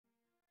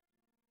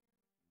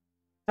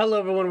Hello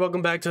everyone,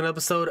 welcome back to an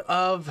episode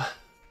of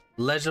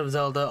Legend of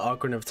Zelda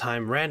Ocarina of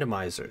Time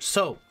Randomizer.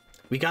 So,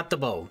 we got the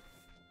bow.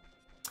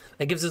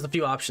 It gives us a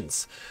few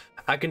options.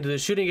 I can do the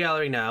shooting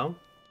gallery now.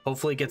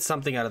 Hopefully get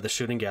something out of the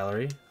shooting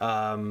gallery.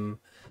 I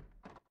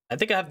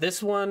think I have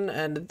this one,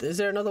 and is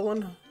there another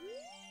one?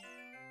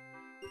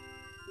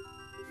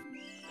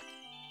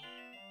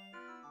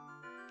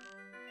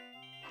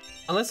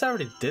 Unless I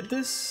already did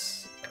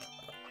this?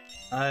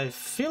 I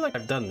feel like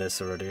I've done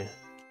this already.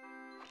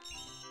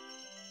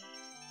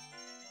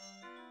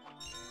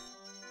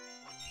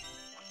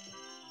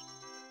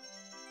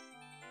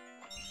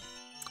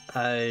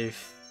 I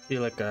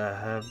feel like I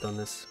have done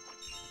this.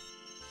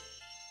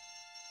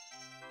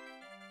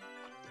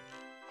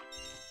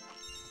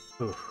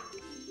 Ooh.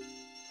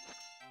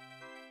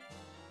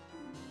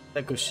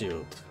 Echo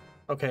shield.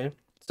 Okay,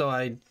 so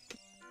I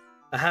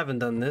haven't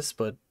done this,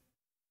 but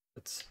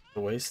it's a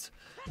waste.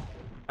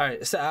 All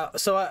right, so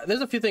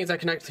there's a few things I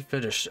can actually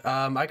finish.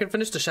 I can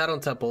finish the Shadow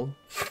Temple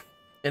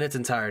in its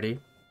entirety.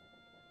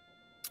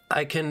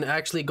 I can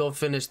actually go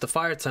finish the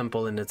Fire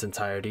Temple in its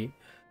entirety.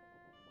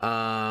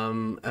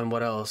 And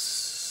what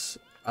else?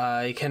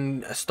 I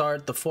can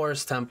start the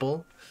Forest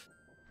Temple.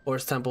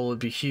 Forest Temple would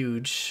be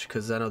huge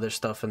because I know there's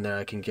stuff in there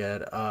I can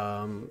get.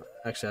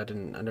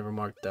 Actually, I never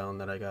marked down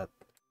that I got.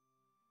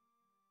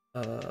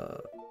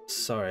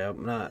 Sorry,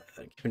 I'm not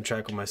keeping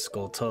track of my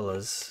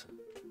Skulltulas.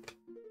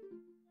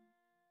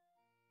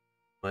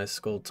 My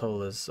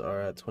Skulltulas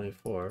are at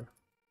 24.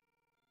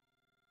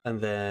 And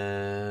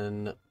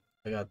then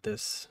I got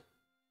this.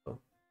 Oh.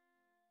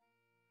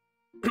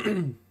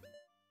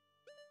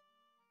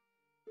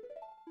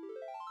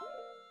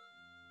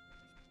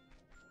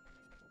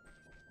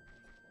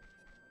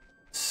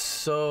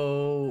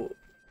 So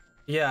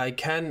yeah, I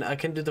can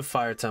do the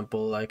Fire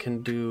Temple. I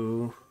can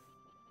do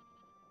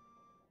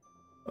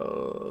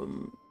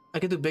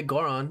Big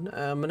Goron.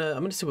 I'm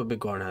gonna see what Big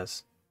Goron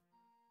has.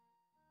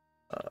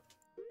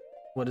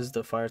 What is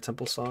the Fire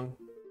Temple song?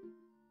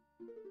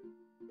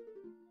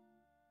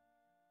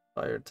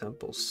 Fire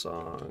Temple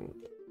song.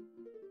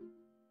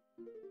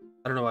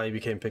 I don't know why he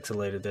became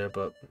pixelated there,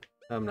 but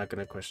I'm not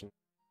gonna question.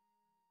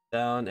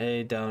 Down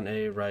A,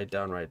 right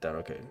down,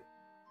 okay.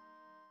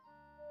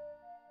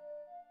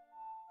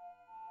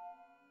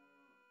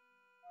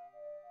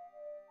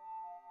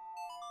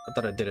 I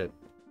thought I did it.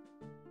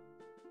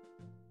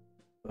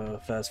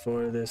 Fast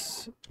forward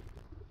this.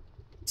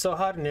 It's so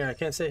hot in here, I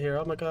can't sit here.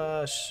 Oh my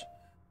gosh.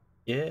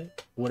 Yeah.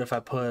 What if I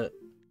put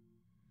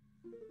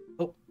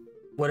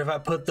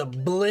the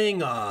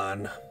bling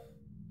on?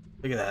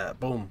 Look at that.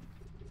 Boom.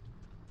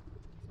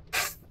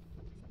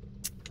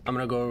 I'm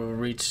gonna go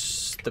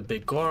reach the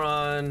Big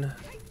Goron.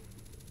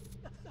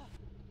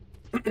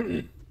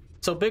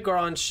 So Big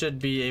Goron should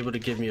be able to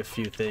give me a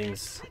few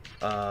things.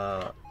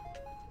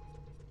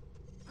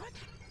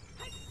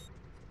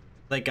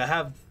 Like I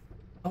have.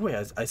 Oh wait,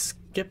 I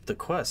skipped the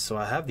quest, so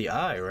I have the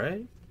eye,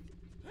 right?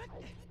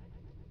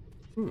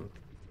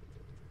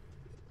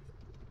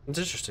 It's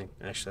interesting,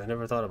 actually. I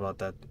never thought about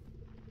that.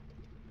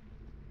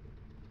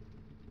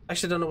 I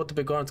actually don't know what the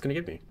Big Goron's gonna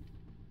give me.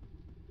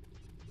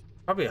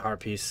 Probably a heart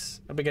piece.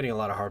 I've been getting a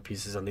lot of heart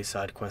pieces on these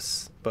side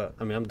quests, but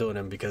I mean, I'm doing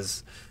them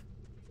because,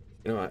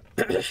 you know what,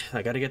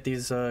 I gotta get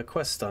these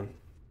quests done.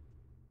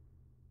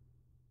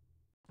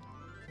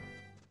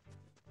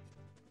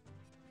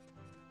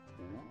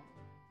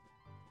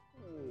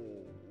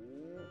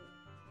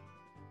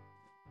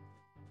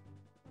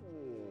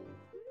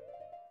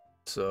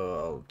 So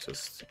I'll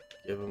just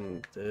give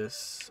him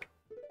this.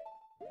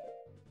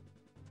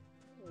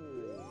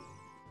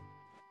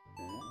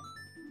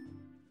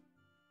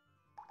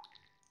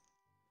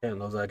 Damn,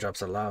 those eye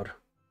drops are loud.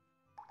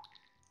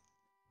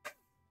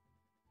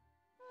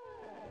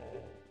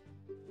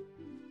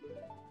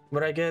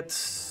 Would I get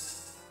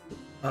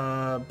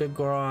Big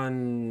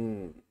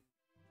Goron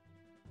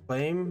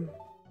Flame?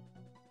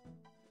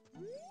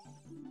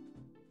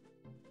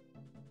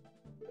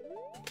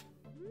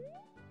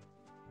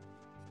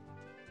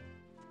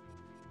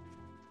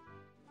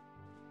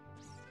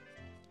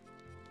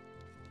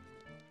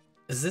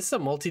 Is this a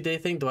multi-day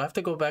thing? Do I have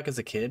to go back as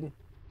a kid?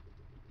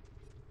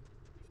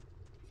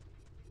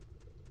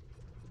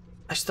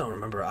 I just don't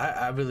remember.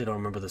 I really don't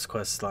remember this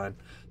quest line.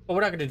 But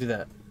we're not gonna do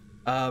that.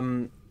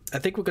 I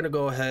think we're gonna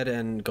go ahead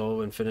and go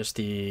and finish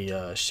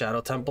the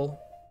Shadow Temple.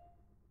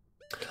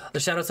 The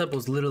Shadow Temple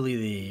is literally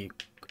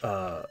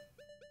the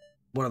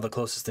one of the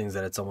closest things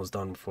that it's almost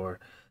done before.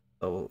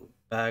 So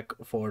back,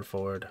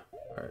 forward.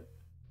 All right.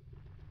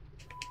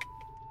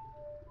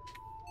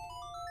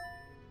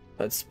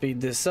 Let's speed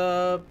this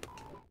up.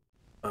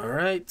 All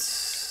right,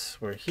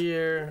 we're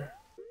here.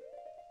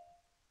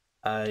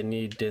 I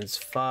need dense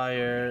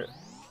fire.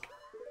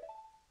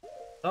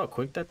 Oh,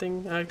 quick that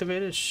thing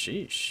activated?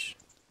 Sheesh.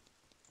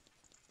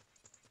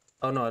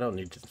 Oh no, I don't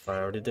need dense fire.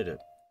 I already did it.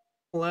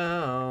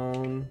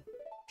 Clown.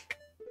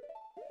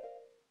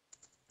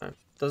 Right.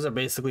 Those are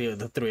basically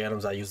the three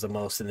items I use the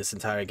most in this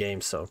entire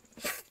game, so.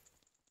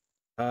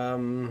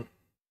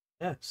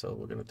 Yeah, so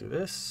we're gonna do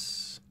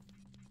this.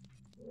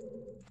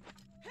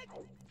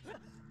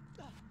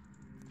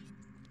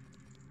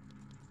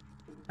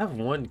 I have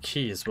one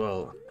key as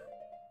well.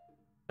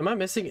 Am I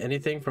missing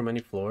anything from any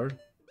floor?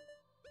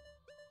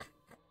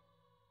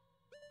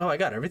 Oh, I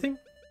got everything?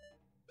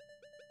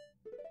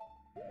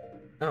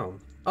 Oh.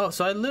 Oh,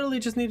 so I literally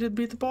just needed to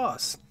beat the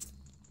boss.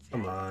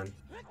 Come on.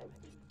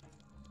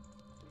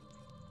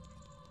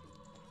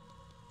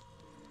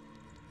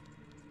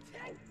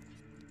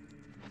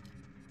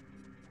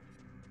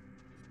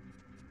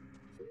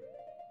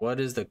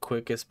 What is the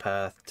quickest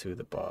path to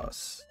the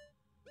boss?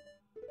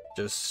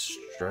 Just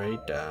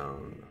straight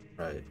down,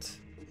 right?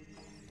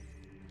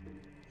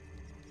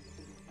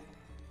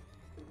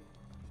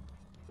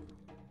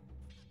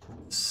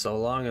 So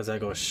long as I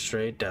go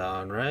straight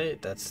down,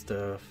 right? That's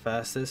the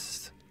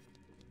fastest.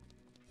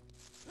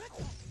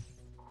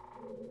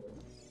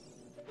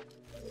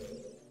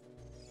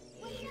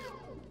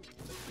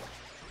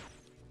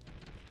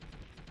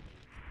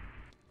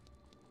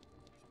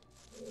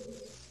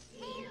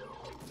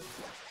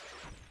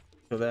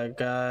 So that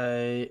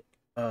guy,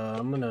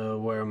 I'm gonna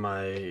wear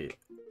my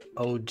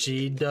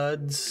OG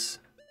duds,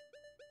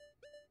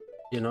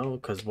 you know,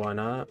 because why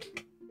not?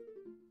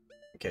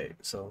 Okay,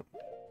 so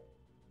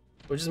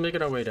we're just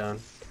making our way down.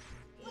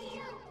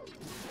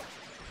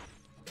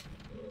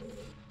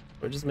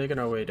 We're just making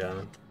our way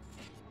down.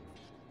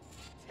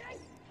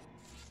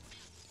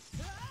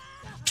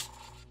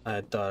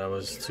 I thought I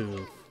was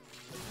too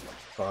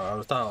far.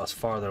 I thought I was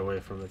farther away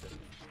from it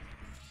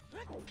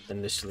than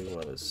initially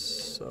was,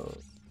 so.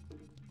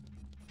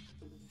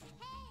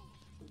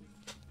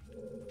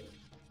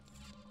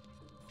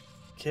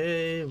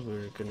 Okay,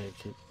 we're gonna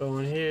keep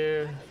going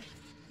here.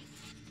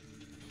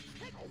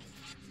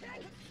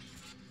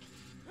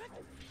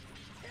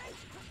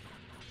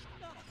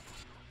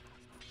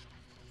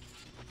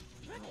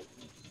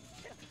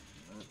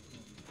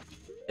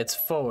 It's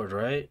forward,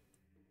 right?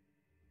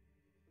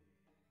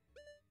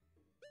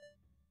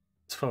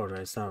 It's forward, right?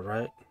 It's not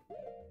right.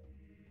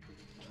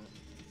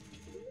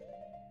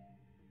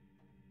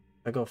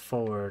 I go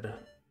forward.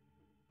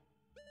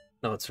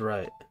 No, it's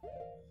right.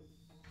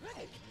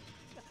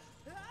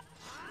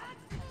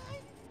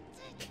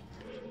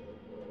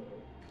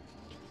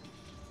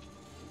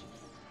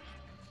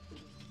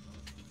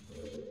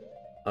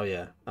 Oh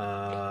yeah.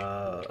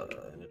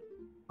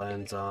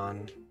 Lands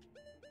on.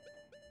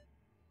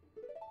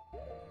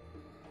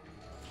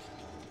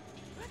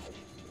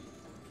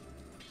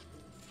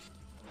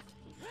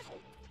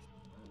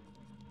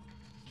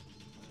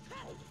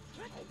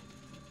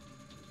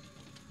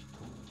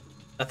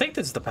 I think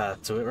that's the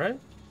path to it, right?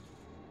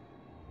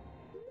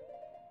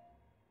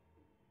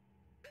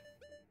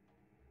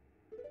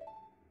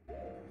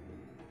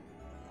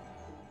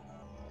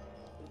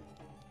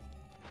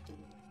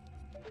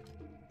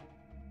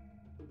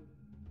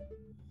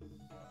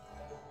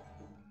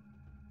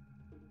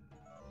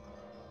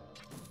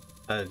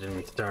 I didn't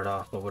mean to turn it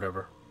off, but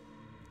whatever.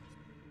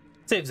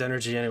 Saves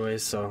energy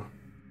anyways, so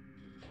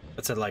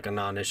that's like a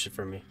non-issue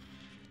for me.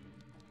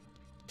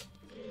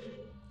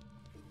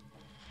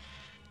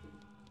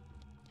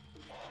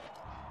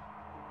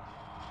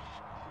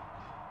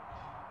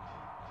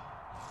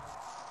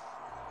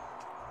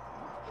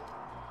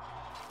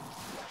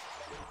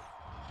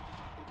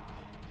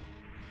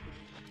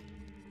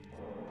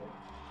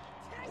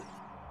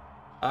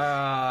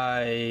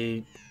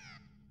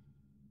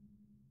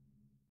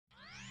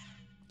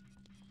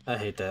 I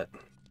hate that.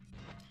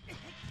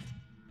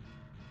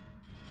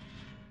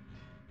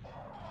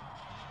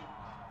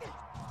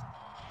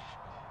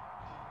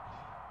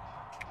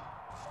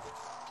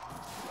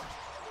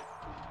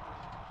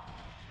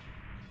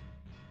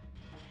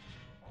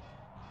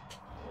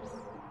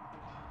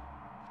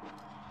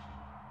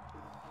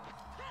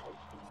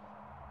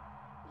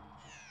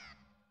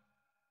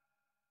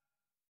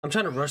 I'm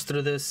trying to rush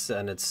through this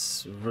and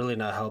it's really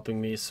not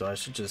helping me, so I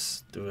should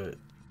just do it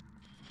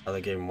how the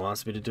game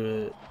wants me to do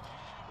it.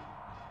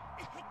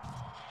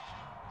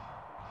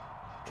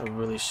 I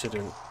really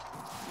shouldn't.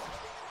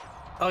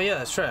 Oh yeah,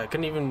 that's right. I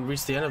couldn't even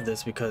reach the end of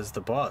this because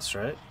the boss,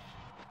 right?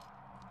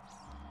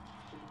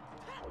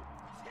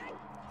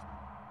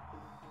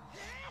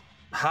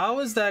 How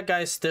is that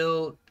guy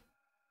still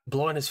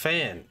blowing his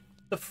fan?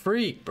 The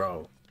freak,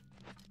 bro.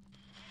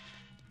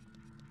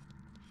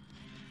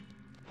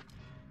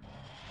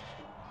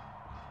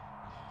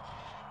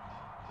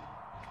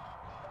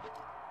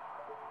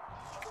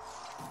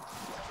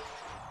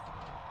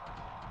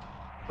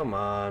 Come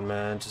on,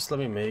 man. Just let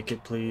me make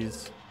it,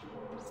 please.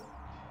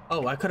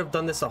 Oh, I could have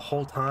done this the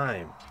whole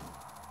time.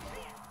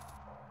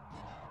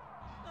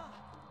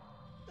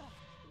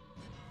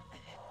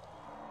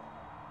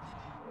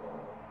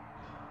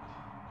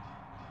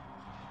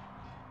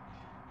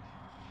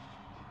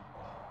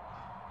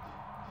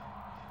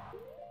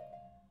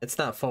 It's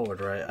not forward,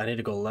 right? I need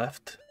to go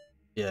left?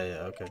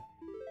 Yeah, okay.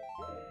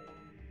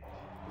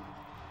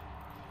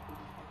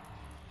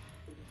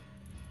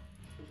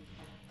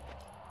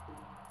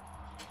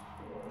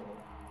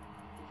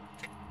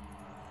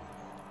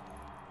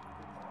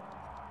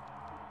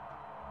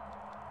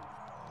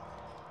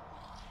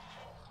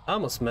 I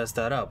almost messed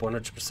that up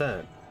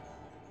 100%.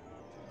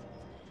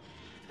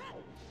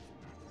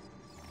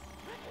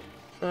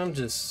 I'm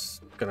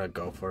just gonna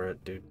go for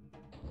it, dude.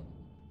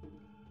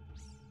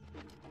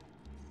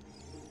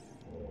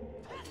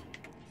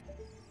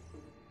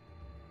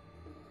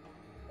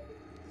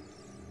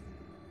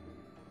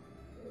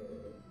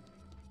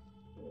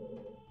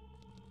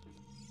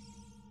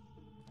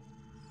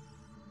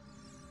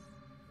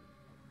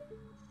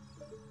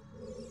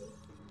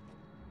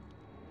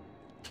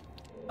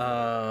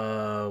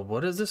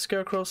 What is this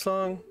Scarecrow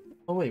song?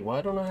 Oh wait,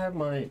 why don't I have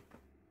my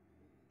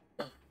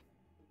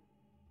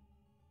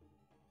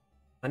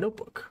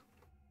notebook?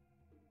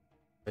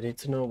 I need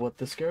to know what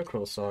the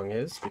Scarecrow song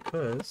is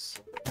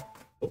because,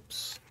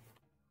 oops.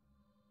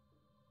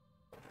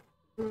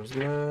 There's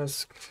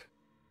mask.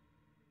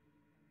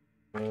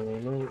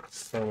 No,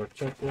 sour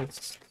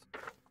checklist.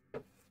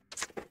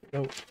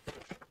 Nope.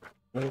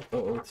 Nope.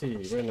 OOT,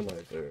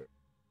 randomizer.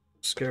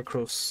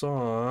 Scarecrow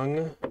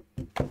song.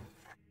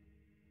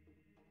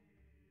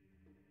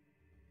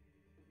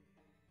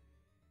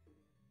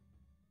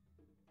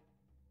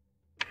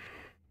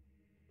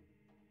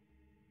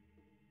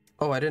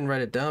 Oh, I didn't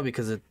write it down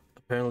because it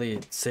apparently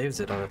saves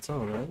it on its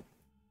own, right?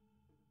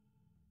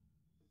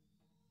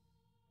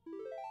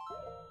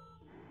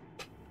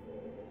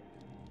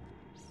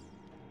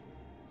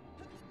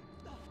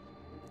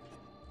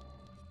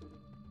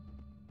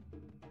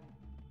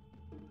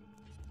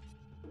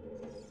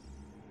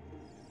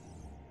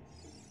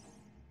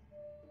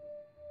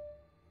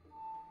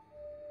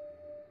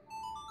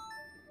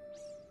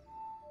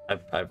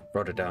 I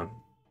wrote it down.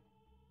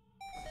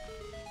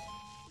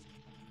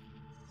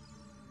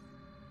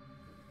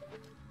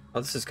 Oh,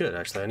 this is good,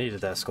 actually. I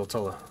needed that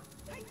Skulltula.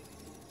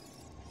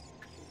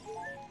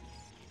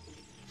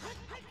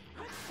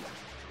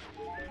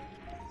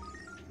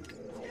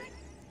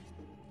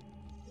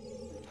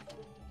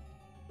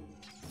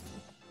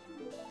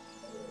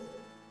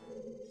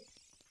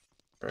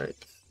 Right.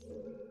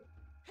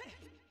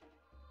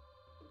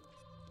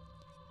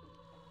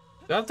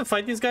 Do I have to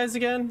fight these guys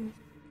again?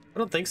 I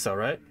don't think so,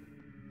 right?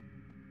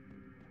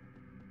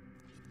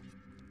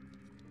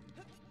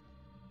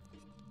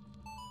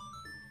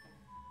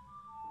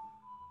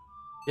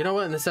 You know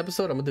what? In this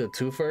episode, I'm gonna do a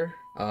twofer.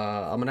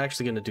 I'm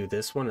actually gonna do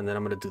this one, and then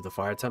I'm gonna do the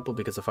Fire Temple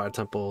because the Fire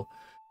Temple,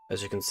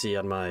 as you can see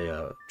on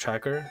my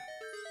tracker,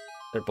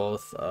 they're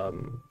both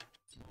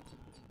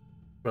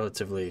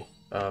relatively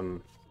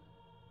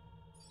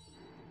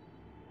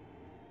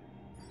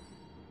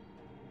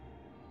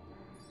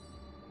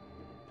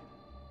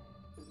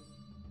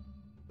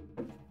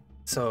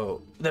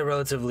so they're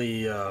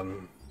relatively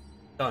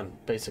done.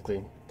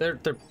 Basically, they're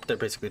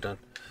basically done.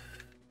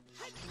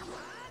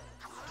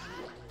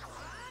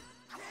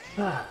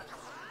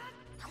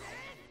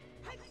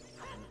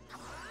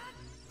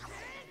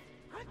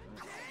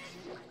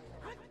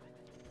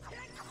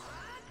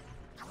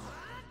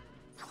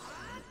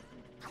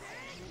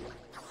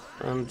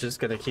 I'm just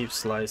gonna keep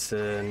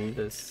slicing.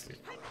 This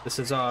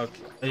is all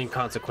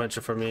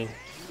inconsequential for me.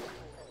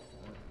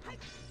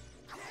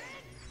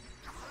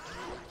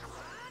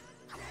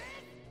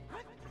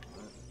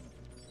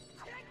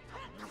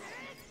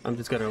 I'm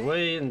just gonna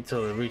wait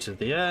until it reaches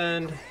the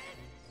end.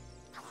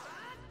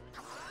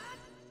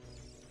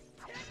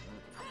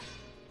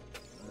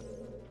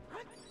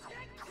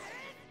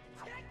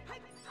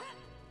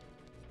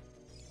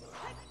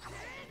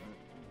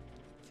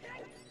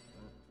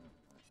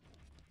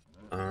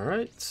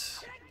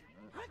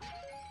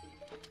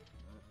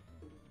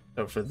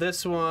 So for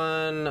this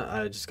one,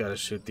 I just gotta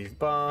shoot these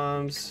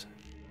bombs.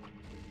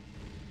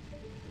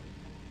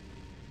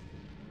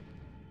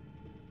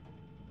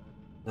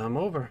 I'm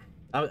over.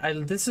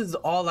 This is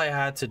all I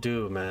had to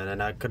do, man,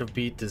 and I could have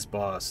beat this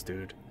boss,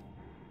 dude.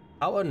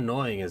 How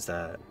annoying is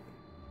that?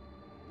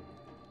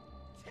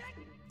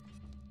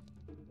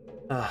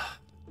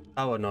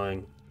 How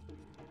annoying.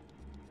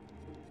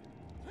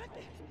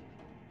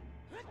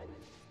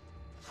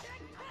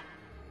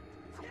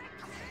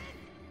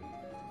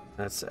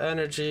 That's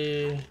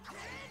energy.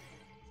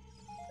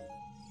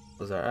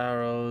 Those are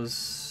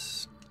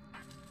arrows.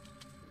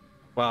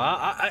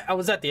 Wow, I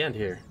was at the end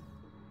here.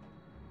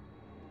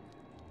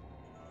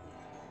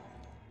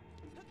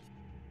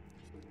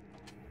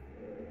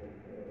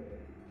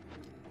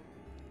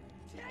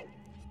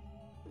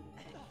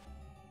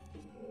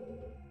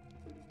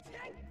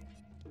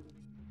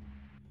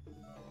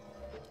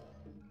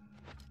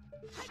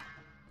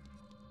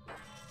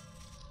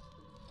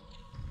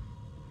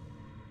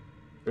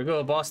 Here we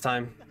go, boss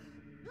time.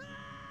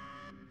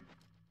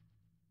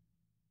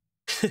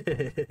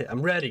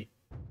 I'm ready.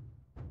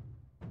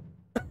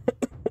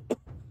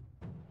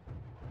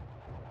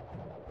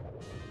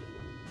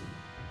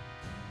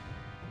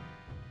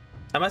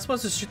 Am I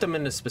supposed to shoot them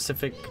in a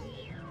specific...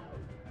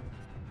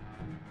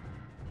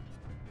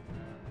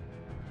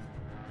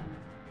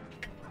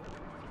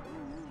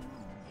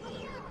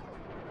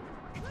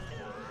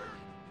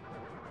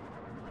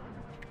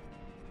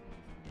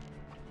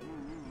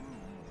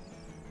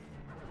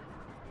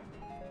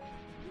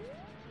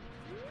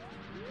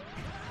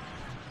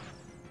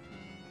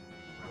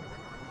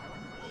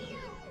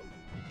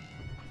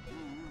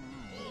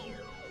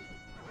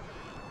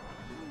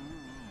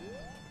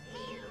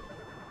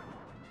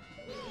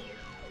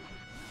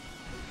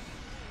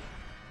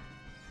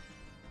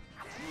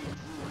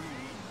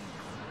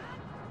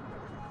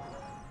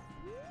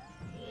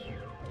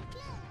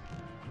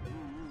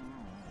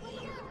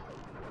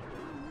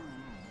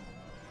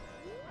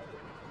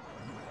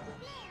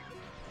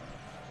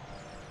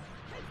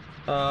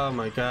 Oh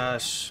my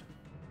gosh.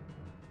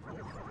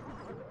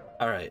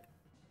 All right.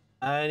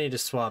 I need to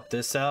swap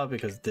this out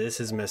because this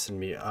is messing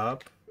me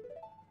up.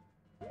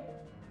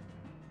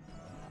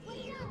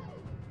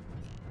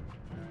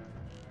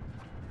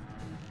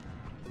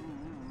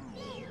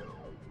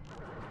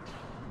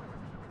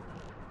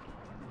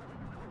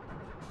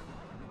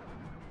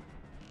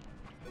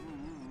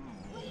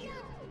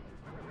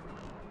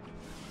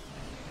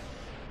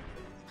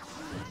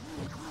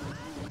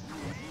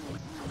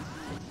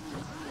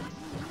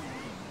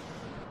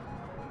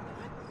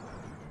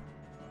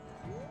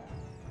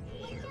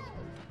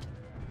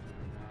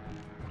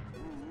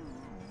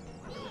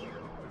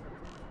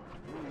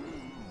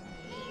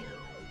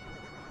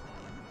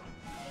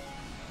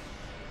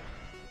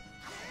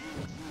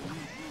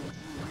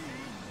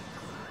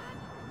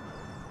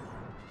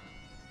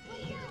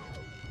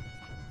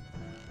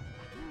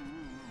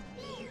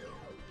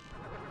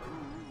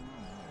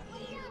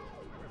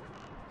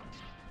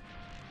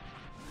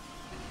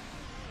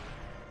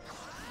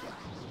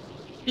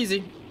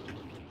 Easy.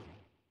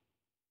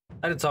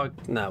 I didn't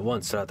talk not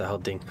once throughout the whole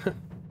thing.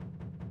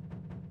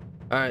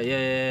 Alright,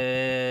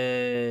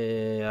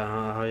 yeah,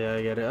 yeah,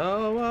 I get it.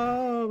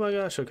 Oh my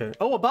gosh, okay.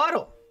 Oh, a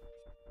bottle!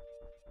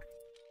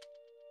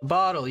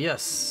 Bottle,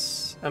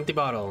 yes. Empty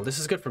bottle. This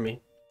is good for me.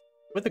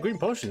 With the green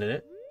potion in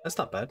it. That's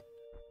not bad.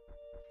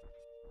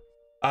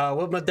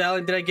 What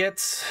medallion did I get?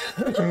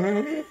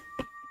 What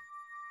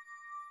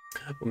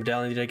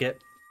medallion did I get?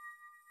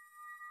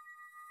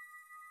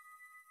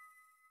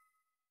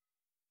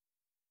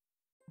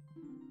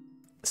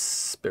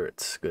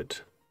 Spirits, good.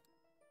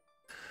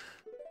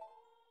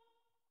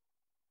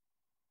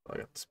 I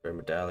got the spirit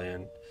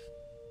medallion.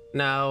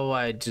 Now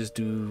I just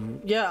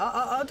do, yeah,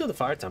 I'll do the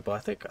fire temple. I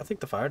think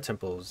the fire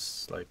temple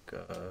is like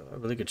a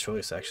really good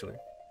choice actually.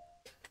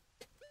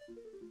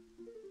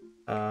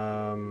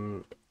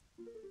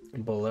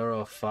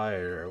 Bolero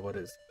fire, what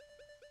is?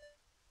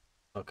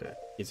 Okay,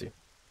 easy.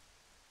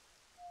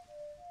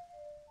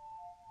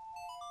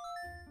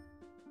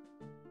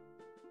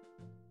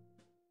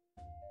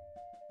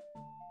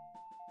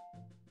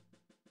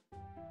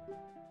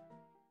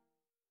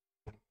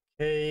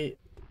 Okay.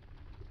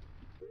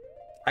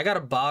 I got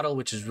a bottle,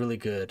 which is really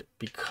good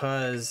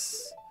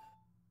because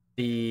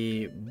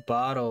the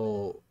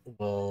bottle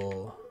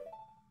will...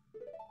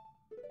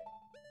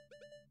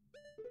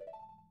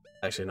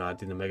 Actually, no, I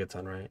did the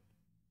megaton, right?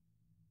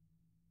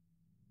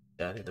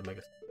 Yeah, I need the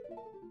megaton.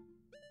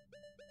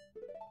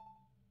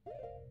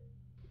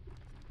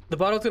 The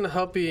bottle's gonna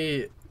help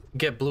me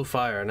get blue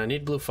fire, and I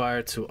need blue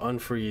fire to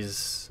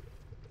unfreeze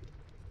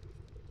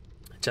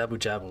Jabu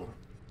Jabu.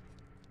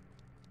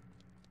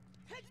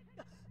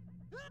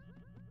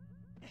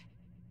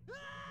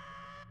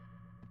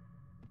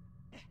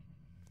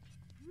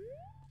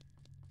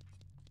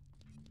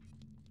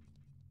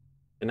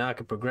 And now I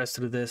can progress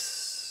through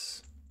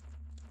this.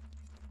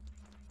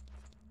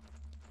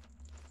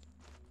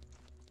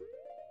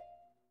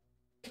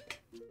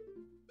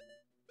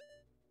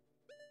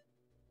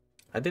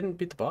 I didn't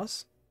beat the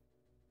boss?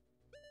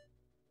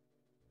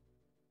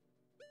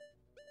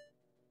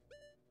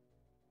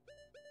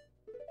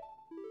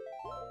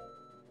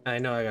 I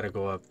know I gotta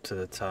go up to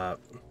the top.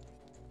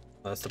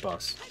 Oh, that's the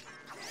boss.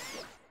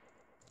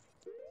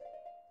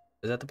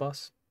 Is that the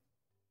boss?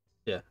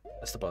 Yeah,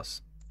 that's the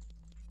boss.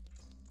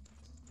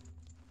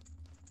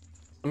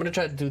 I'm gonna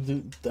try to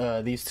do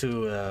these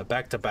two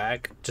back to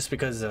back, just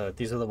because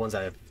these are the ones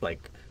I've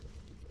like.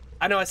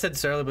 I know I said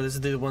this earlier, but these are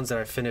the ones that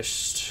I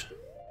finished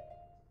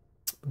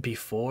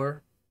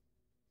before.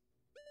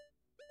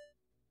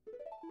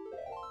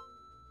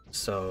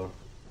 So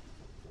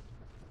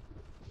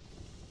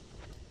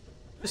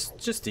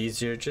just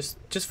easier, just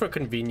for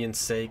convenience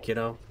sake, you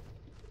know.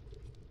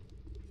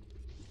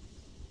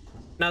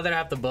 Now that I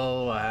have the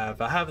bow,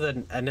 I have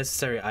the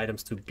necessary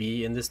items to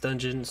be in this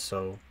dungeon,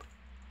 so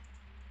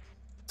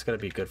it's gonna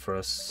be good for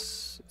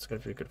us. It's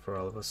gonna be good for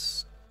all of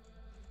us.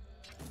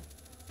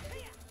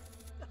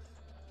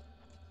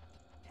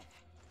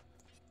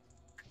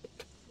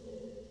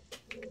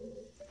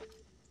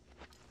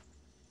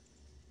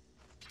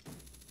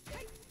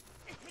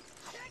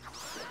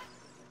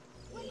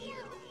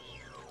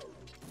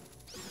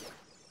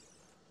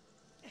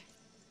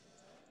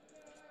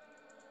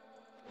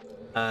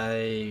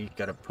 I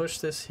gotta push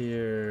this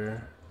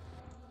here.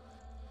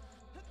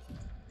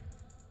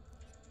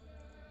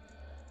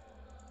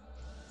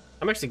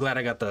 I'm actually glad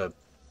I got the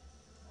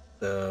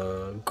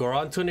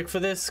Goron tunic for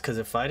this, because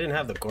if I didn't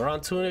have the Goron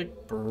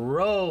tunic,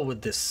 bro,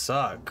 would this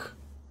suck?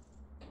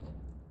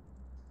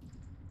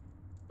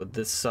 Would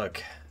this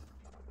suck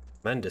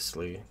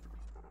tremendously?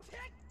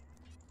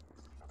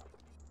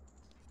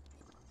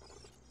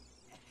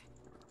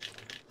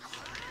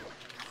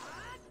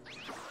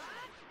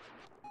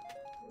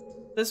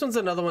 This one's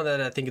another one that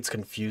I think it's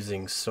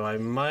confusing, so I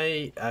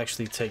might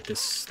actually take this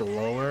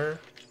slower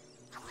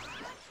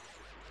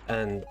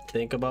and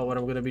think about what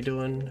I'm gonna be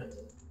doing.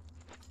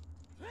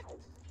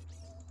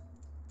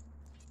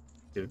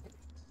 Dude,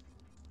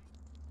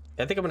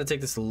 I think I'm gonna take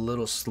this a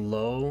little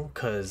slow,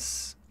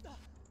 because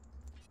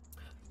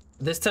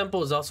This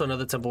temple is also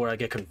another temple where I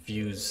get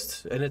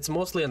confused, and it's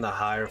mostly on the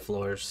higher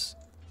floors.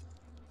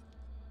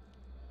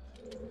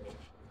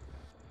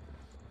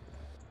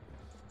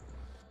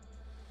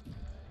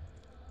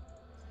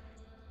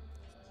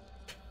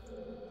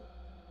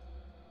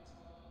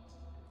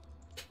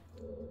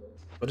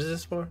 What is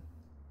this for?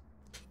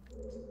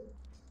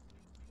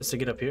 Just to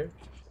get up here?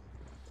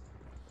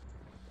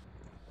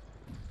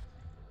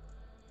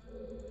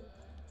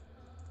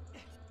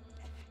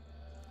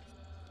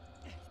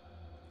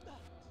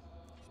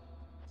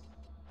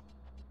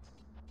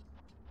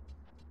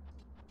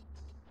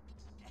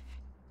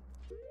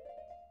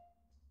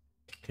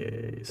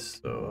 Okay,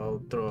 so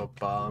I'll throw a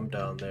bomb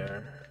down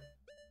there.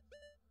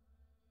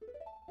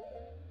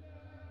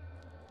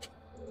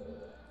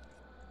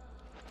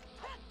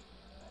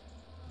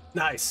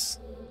 Nice.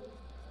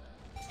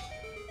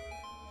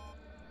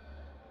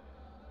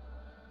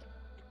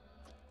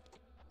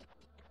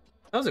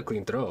 That was a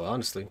clean throw,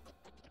 honestly.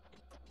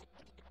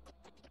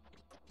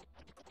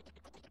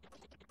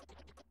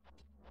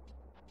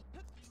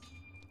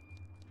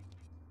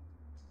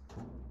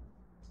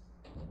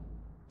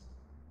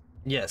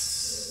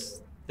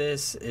 Yes,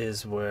 this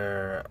is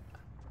where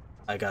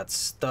I got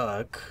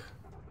stuck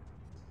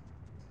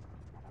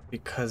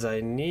because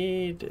I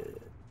need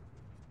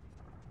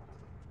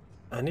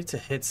to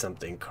hit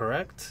something,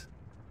 correct?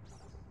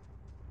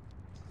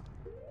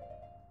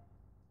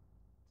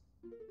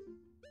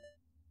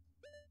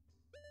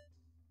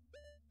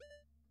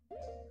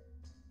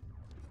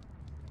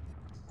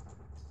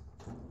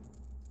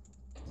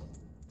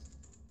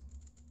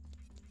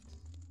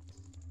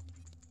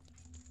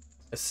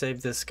 I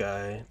saved this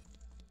guy.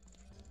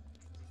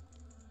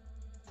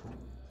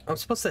 I'm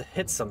supposed to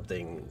hit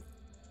something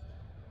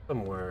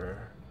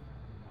somewhere.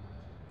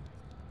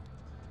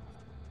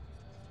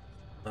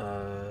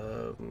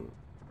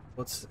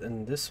 What's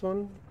in this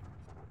one?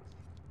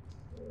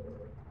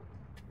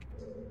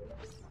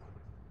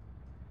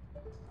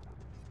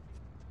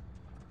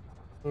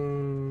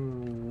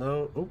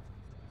 No. Oop.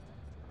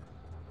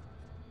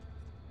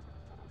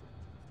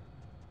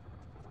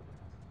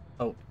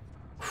 Oh.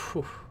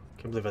 Whew.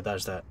 Can't believe I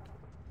dodged that.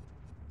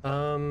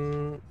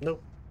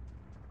 Nope.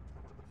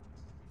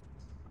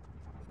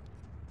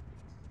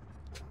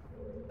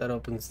 That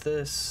opens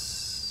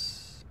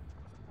this.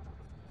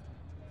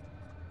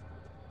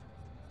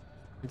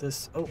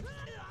 This. Oh.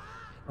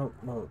 Oh,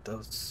 well, that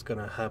was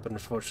gonna happen,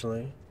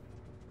 unfortunately.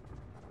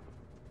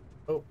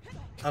 Oh,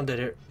 I'm dead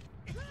here.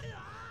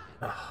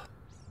 Ah.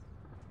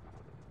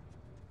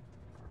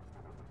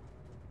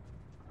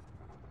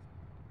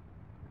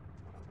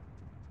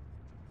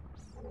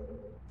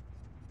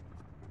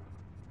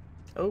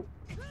 Oh.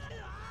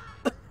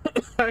 I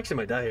actually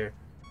might die here.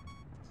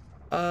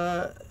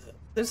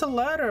 There's a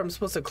ladder I'm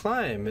supposed to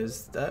climb.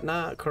 Is that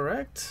not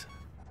correct?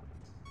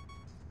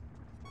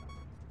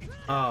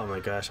 Oh my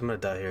gosh, I'm gonna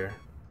die here.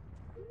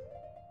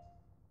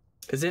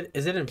 Is it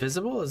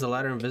invisible? Is the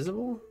ladder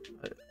invisible?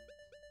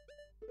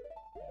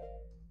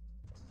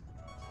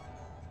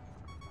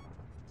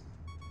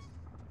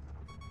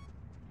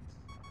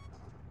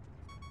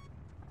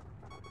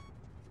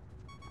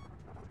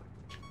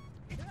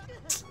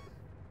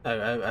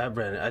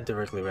 I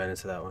directly ran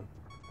into that one.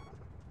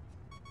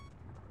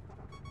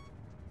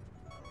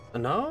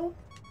 No?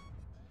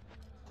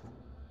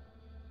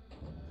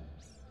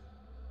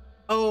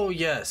 Oh,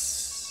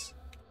 yes.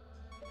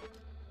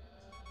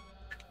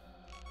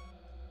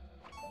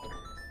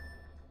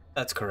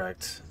 That's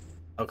correct.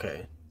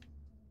 Okay.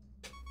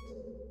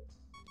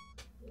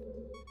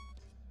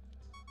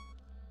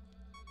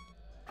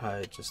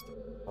 I just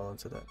fall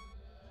into that.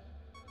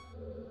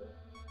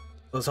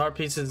 Those heart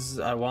pieces,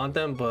 I want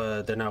them,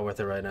 but they're not worth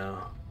it right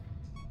now.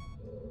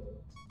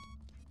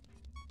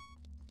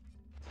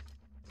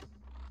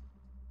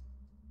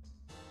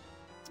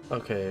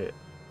 Okay,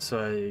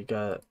 so I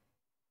got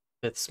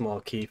a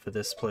small key for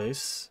this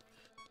place.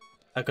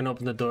 I can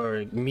open the door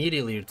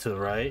immediately to the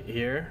right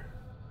here.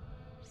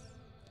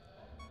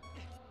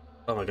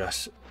 Oh my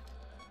gosh.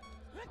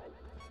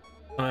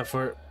 I went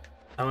for it.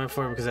 I went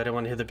for it because I didn't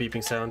want to hear the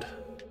beeping sound.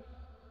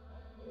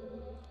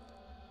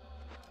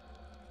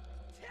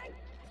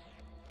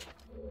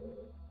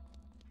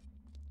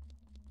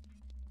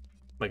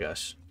 My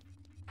gosh.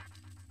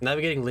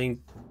 Navigating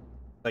Link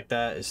like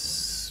that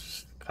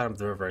is kind of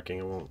nerve-wracking,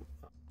 I won't be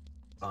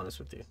honest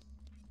with you.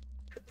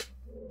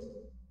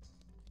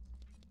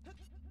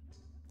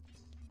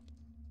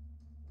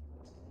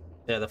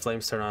 Yeah, the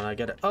flames turn on, I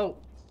get it. Oh,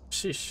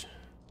 sheesh.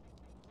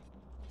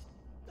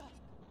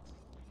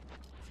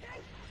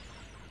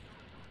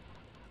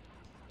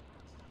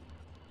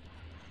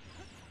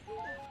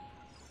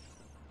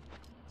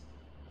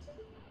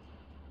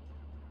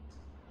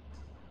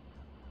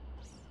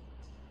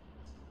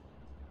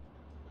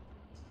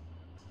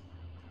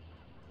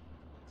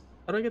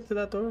 How do I get to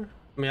that door?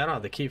 I mean, I don't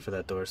have the key for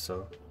that door,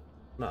 so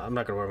no, I'm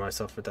not gonna worry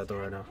myself with that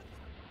door right now.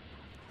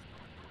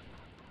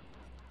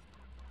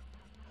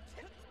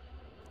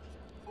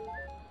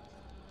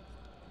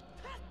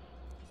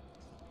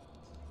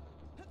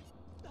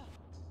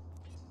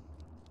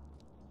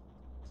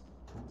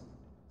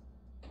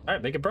 All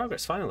right, making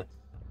progress finally.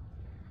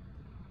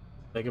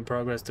 Making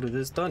progress through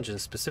this dungeon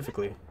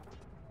specifically.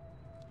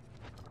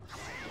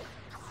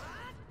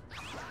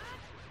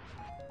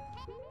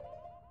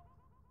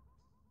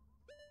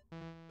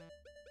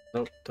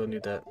 Nope, don't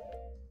need that.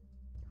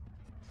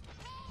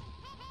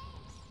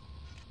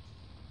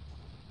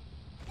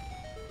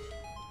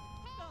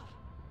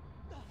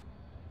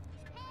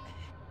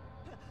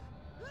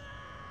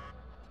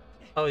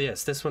 Oh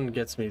yes, this one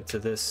gets me to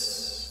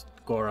this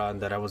Goron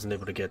that I wasn't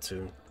able to get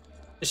to.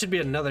 There should be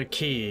another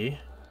key.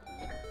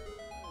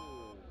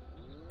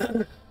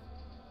 Oh,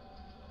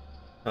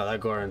 that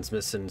Goron's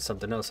missing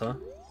something else, huh?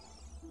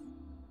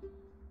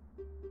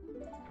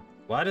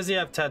 Why does he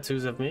have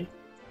tattoos of me?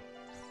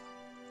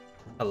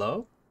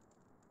 Hello?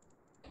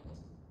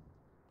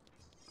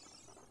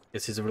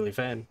 Guess he's a really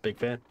big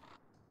fan.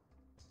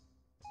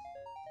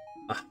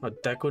 Ah, a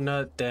Deku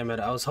Nut, damn it.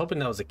 I was hoping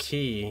that was a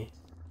key.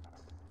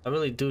 I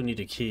really do need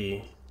a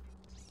key.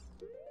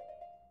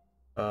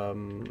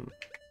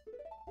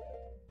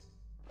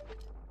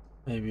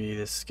 Maybe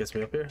this gets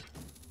me up here?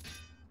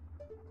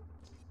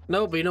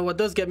 No, but you know what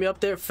does get me up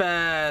there?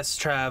 Fast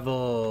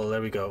travel.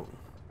 There we go.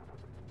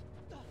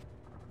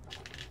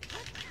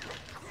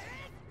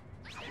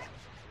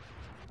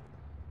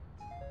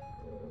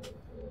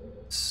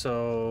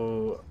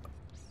 So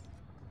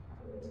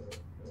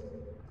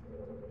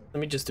let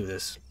me just do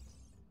this.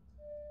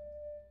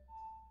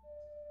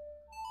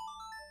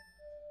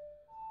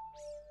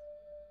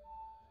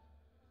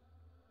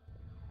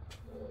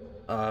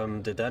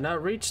 Did that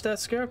not reach that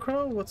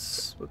scarecrow?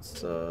 What's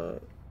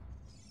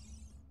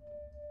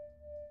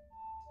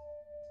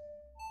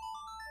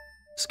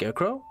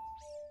Scarecrow?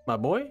 My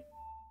boy?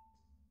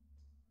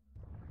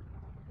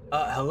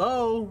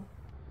 Hello?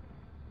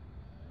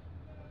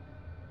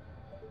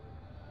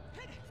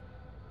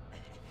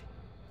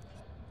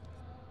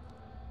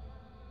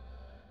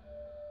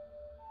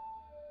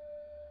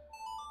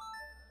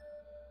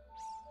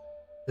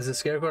 Is the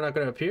scarecrow not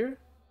gonna appear?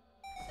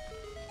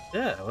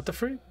 Yeah, what the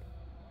freak?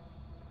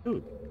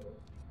 Dude.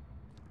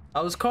 I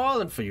was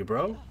calling for you,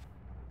 bro.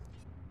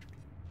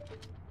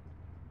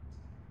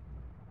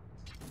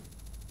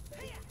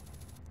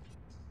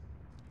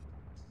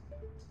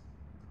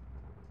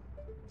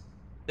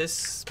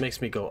 This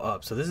makes me go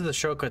up, so this is the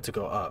shortcut to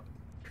go up.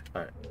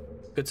 All right,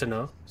 good to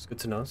know. It's good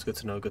to know. It's good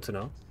to know. Good to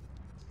know.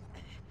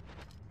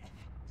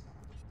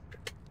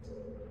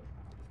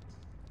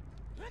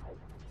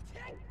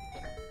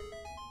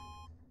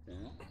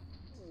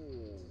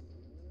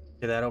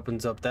 Okay, that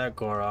opens up that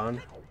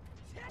Goron.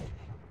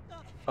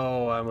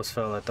 Oh, I almost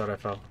fell. I thought I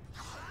fell.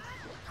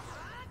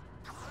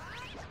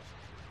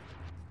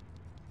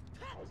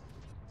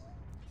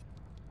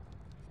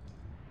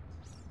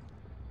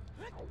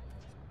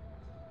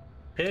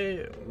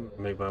 Okay,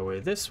 make my way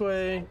this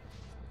way.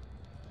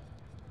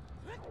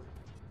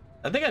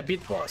 I think I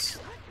beat the boss.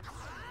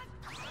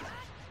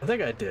 I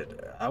think I did.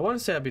 I want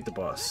to say I beat the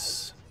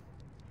boss.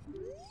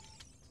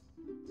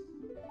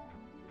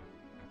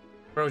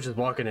 Bro, just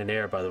walking in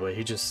air, by the way.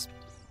 He's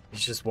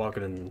just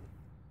walking in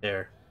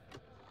air.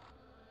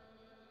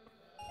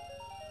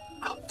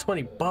 Oh,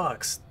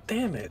 $20.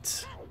 Damn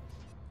it.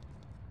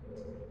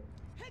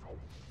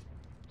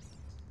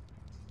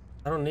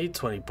 I don't need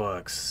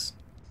 $20.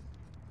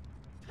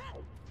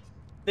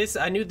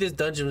 I knew this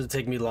dungeon would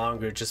take me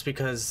longer just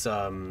because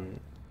the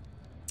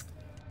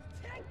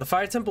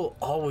fire temple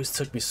always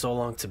took me so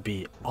long to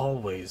beat.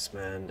 Always,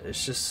 man.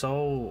 It's just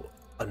so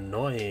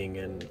annoying.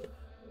 And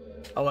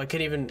oh, I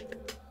don't even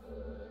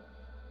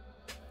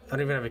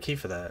have a key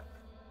for that.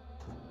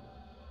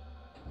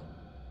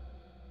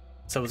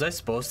 So was I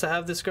supposed to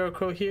have the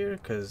scarecrow here?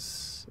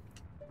 Because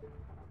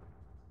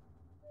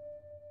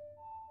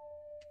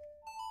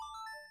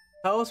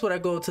how else would I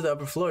go to the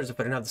upper floors if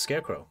I didn't have the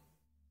scarecrow?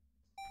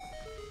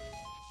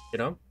 You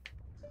know?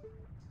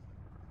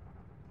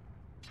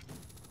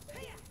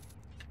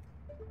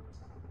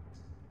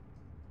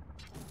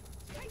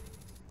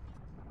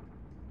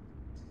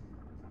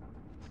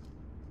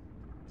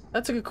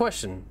 That's a good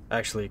question,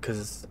 actually,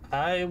 because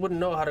I wouldn't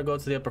know how to go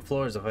to the upper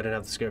floors if I didn't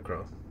have the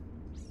scarecrow.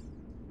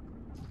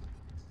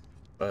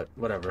 But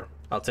whatever.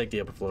 I'll take the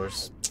upper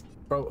floors.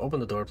 Bro, open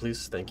the door,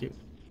 please. Thank you.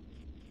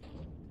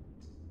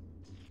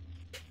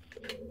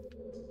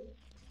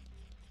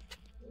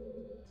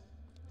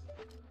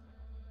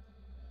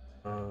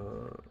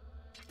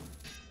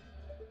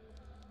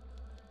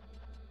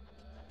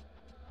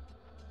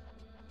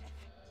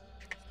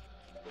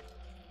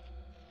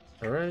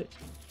 All right.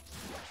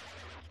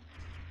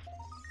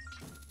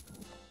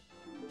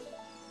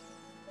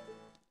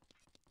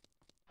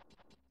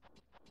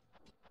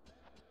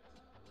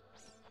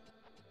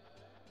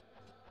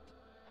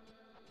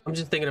 I'm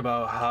just thinking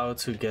about how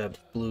to get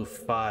blue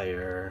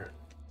fire.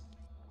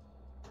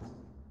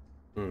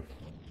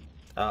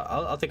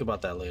 I'll think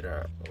about that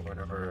later or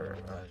whenever.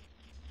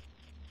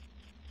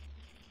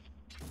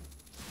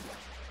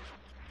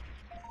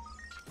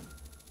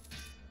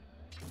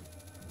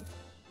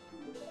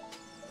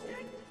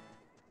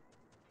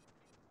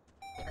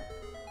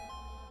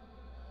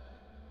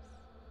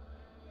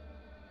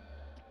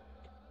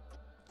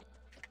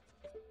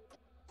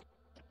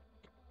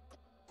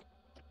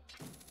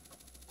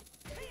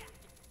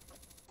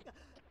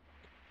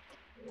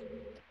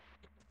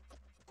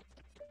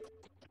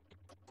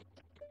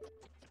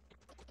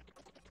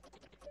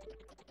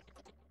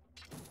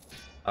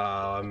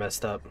 Oh, I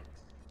messed up.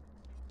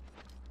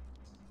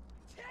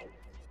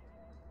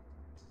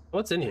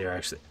 What's in here,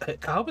 actually?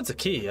 I hope it's a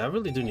key. I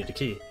really do need a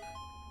key.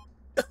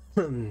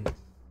 I'm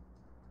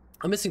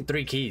missing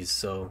 3 keys,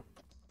 so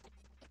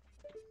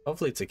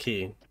hopefully it's a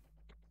key.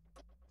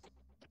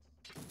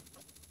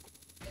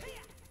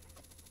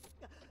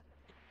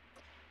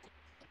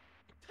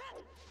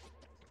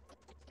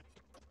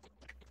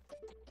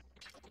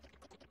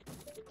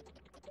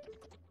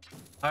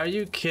 Are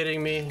you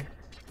kidding me?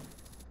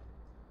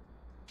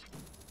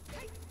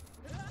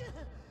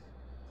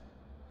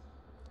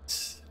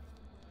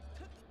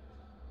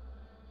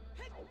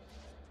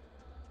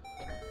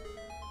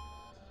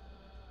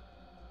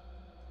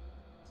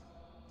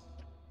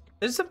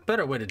 There's a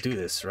better way to do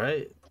this,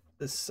 right?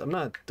 I'm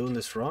not doing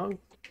this wrong.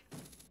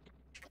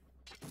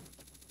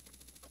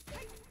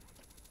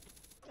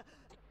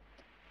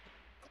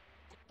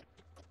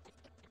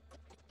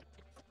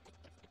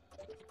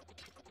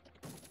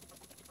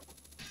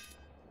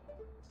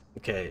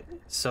 Okay,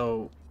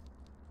 so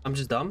I'm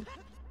just dumb?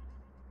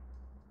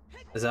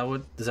 Is that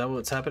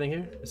what's happening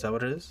here? Is that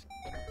what it is?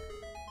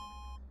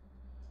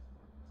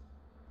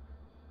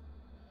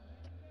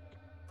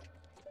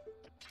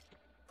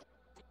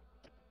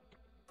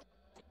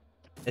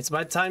 It's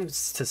my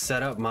times to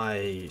set up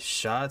my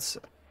shots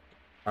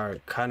are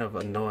kind of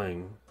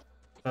annoying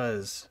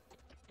because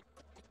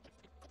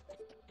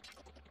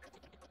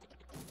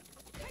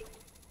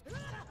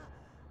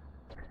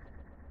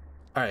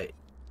all right,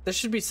 there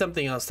should be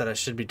something else that I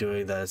should be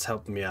doing that is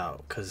helping me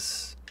out,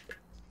 because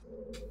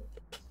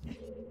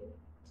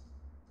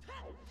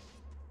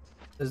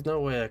there's no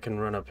way I can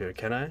run up here,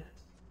 can I?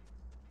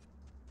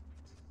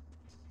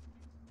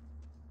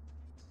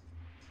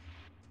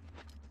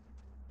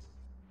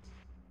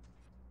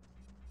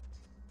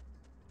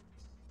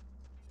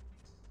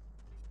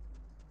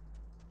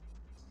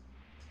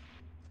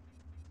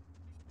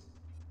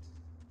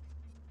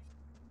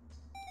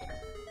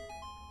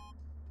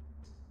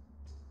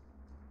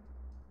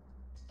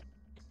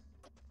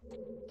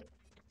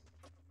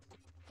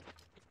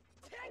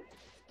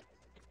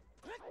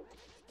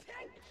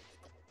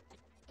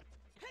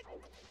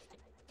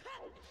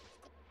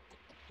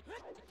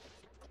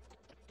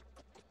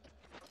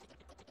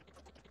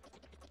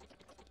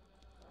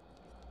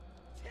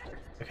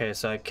 Okay,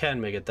 so I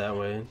can make it that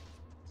way.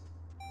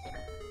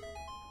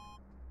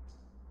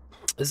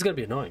 This is gonna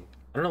be annoying.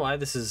 I don't know why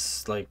this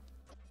is like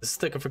a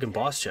freaking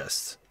boss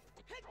chest.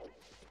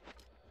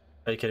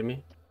 Are you kidding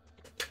me?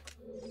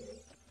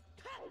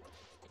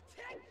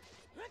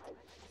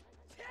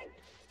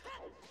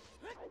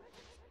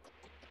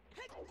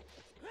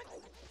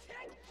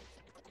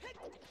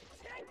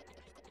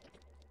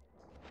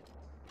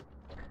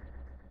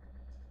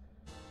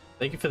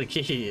 Thank you for the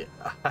key.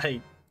 I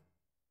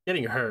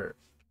getting hurt.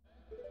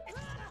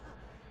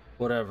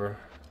 Whatever.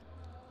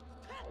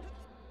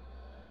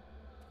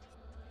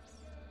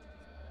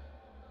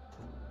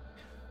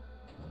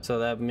 So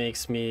that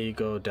makes me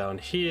go down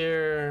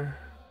here,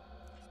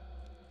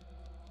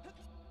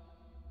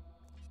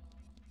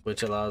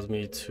 which allows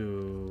me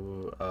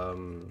to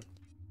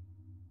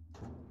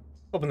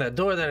open that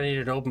door that I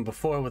needed to open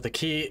before with a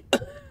key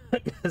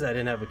because I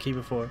didn't have a key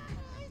before.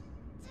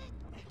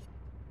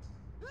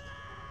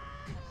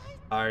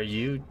 Are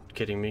you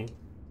kidding me?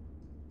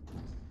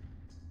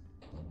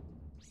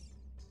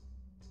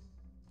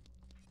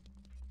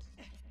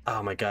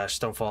 Oh my gosh,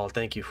 don't fall.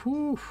 Thank you.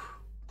 Whew.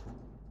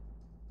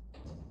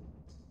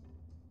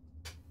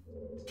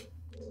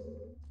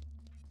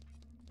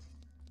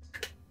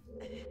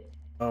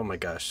 Oh my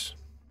gosh.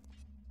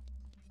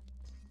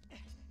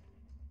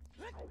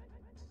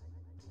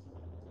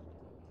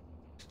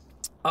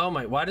 Oh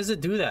my, why does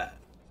it do that?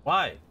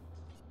 Why?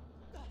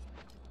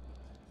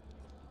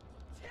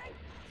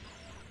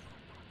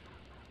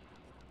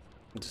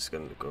 I'm just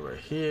gonna go right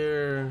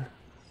here.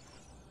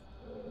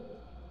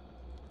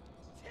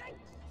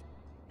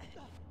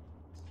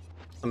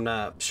 I'm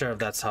not sure if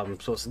that's how I'm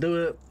supposed to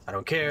do it. I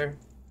don't care.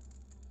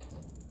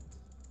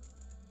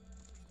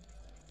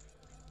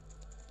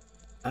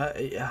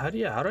 How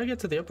do I get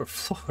to the upper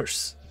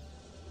floors?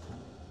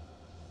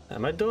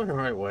 Am I doing the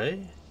right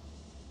way?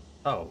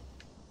 Oh,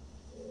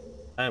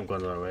 I am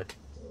going the right way.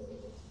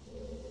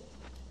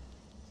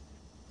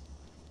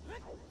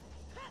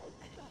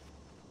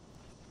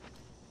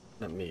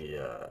 Let me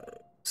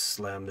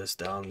slam this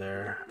down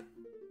there.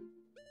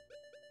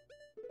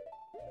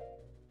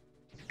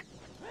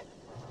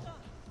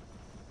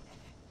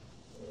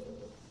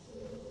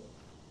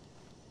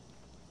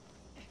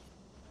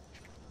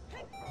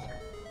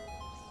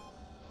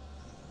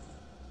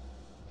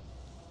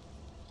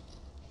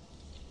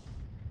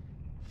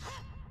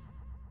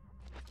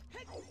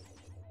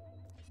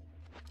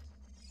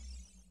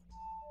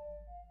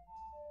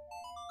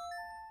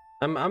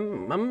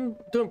 I'm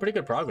doing pretty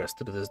good progress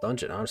through this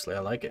dungeon, honestly. I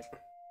like it.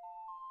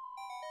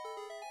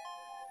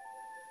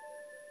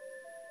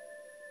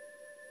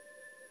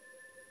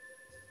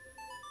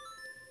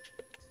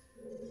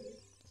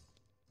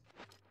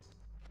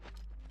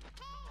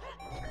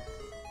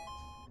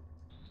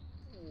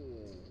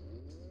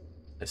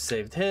 I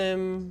saved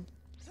him.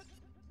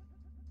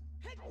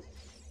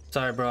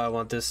 Sorry, bro, I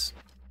want this.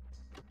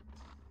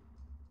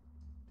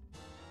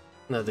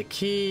 Another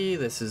key.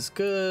 This is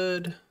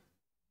good.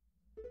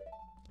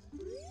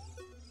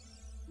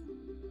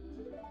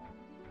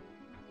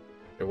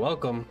 You're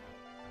welcome.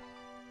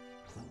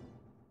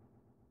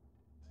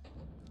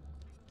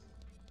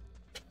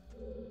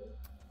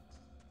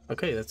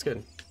 Okay, that's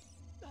good.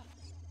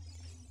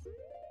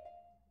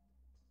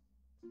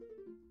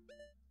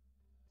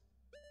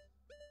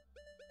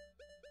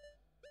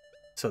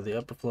 So the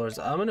upper floors,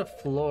 I'm gonna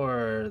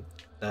floor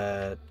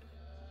that.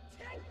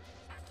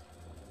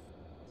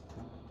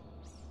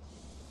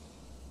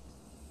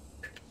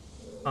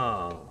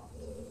 Oh.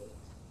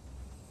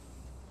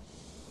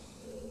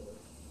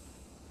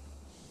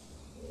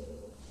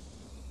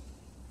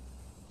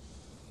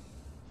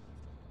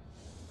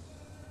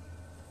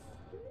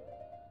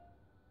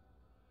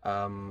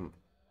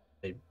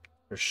 I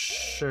for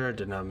sure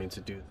did not mean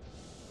to do that.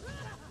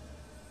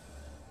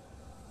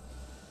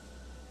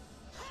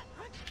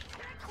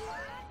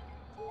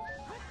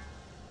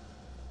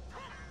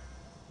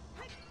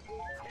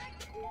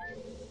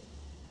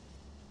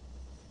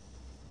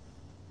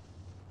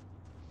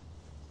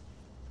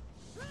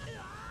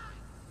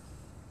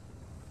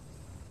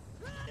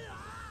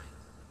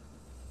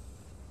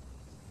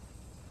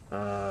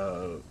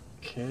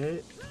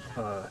 Okay.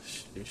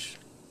 Sheesh.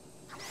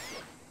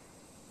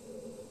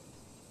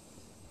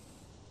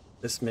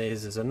 This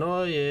maze is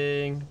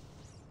annoying.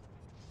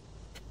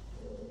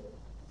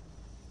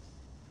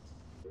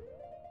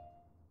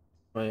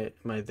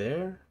 Am I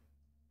there?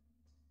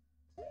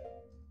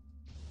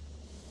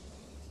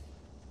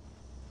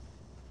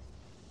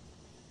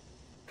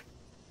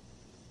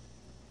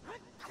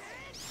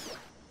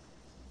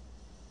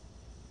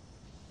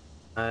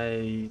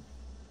 I'm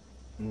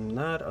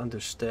not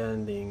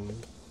understanding.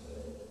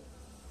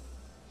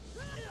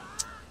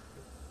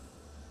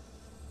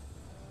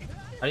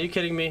 Are you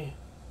kidding me?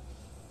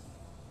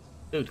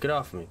 Dude, get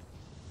off me.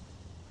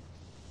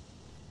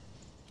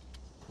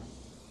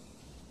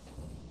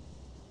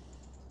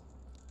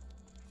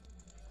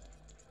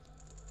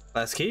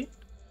 Last key?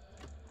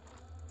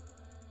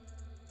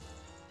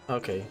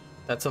 Okay,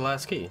 that's the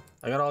last key.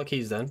 I got all the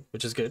keys then,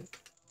 which is good.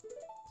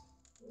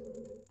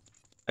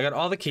 I got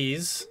all the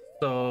keys.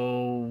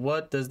 So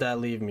what does that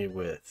leave me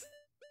with?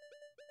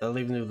 That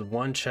leaves me with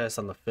one chest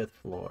on the 5th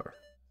floor.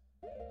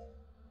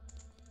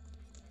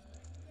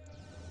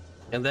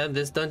 And then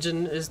this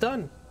dungeon is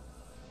done.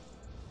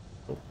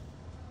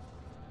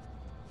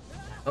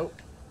 Oh.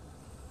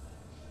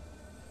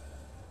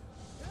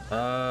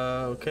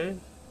 Okay.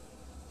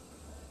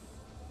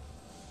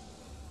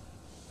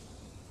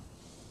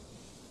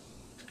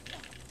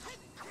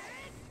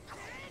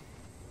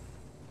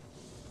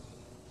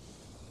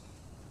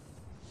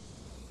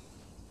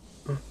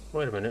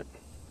 Wait a minute.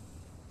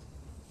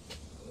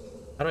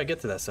 How do I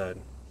get to that side?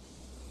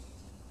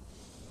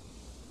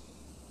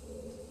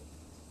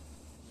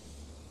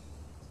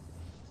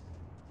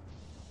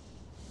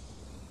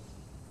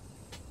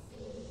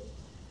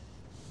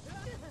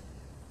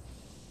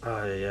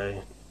 Oh,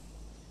 yeah.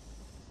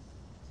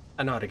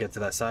 I know how to get to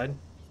that side.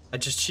 I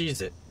just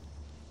cheese it.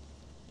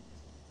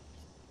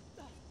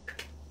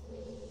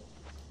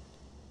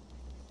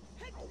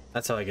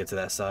 That's how I get to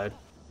that side.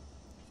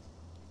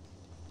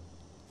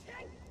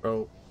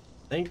 Bro,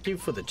 thank you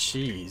for the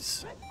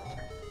cheese.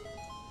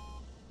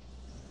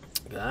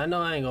 I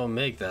know I ain't gonna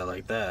make that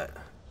like that.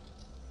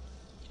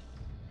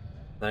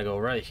 I go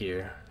right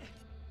here.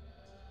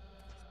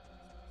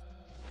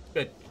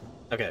 Good.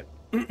 Okay.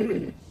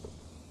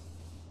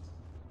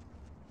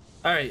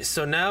 Alright,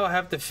 so now I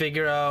have to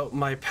figure out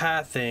my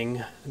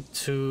pathing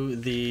to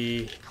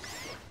the...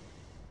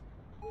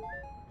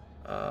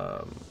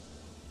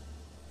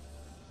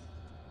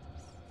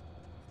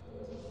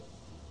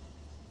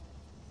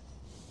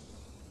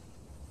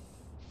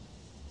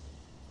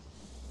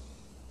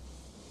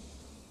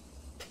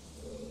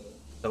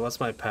 So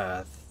what's my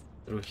path?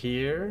 Through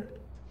here?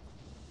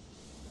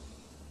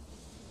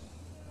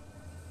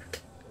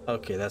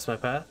 Okay, that's my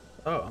path?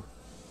 Oh.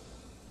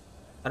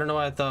 I don't know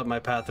why I thought my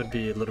path would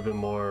be a little bit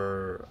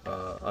more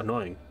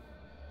annoying.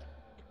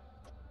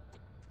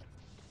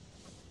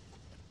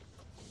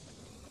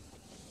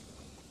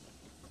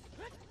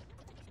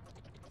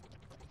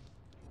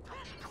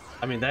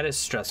 I mean, that is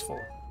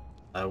stressful.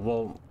 I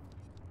won't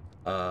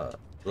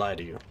lie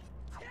to you.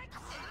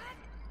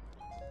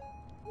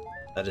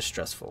 That is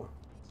stressful.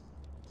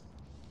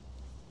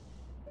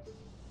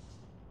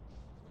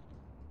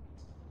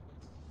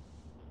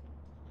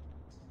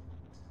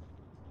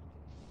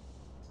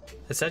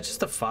 Is that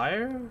just a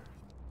fire?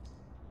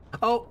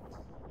 Oh!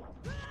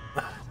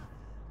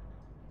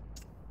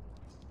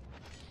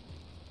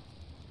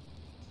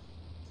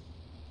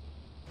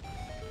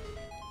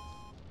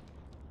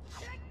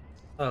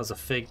 That was a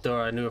fake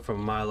door. I knew it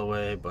from a mile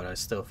away, but I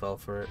still fell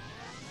for it.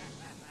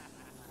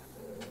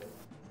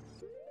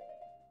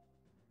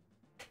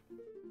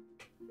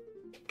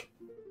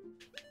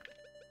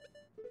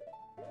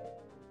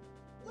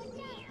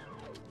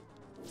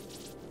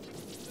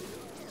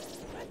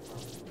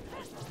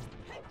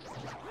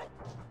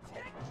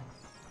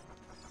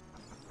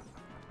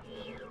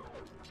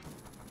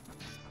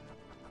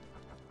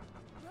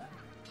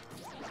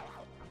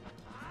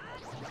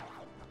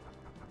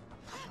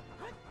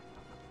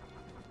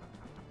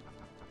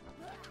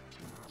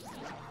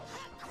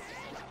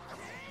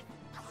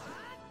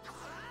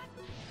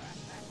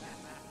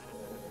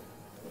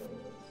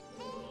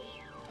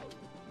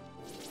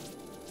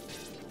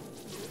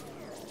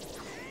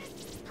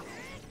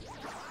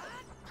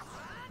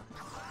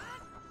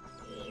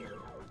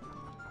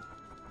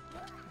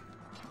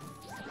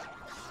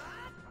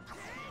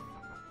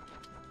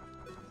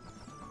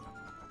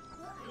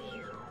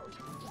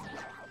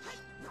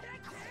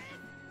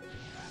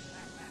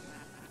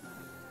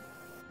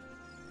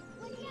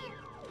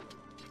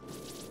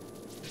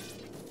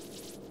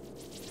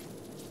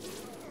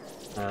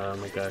 Oh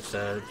my gosh,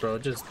 bro,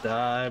 just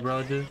die,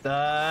 bro, just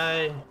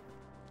die.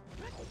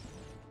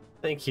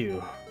 Thank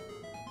you.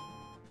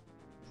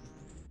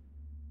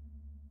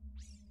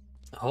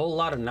 A whole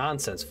lot of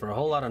nonsense for a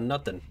whole lot of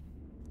nothing.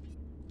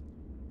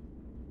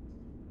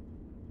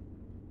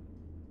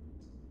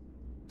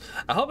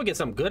 I hope I get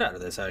something good out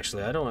of this,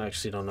 actually. I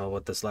don't know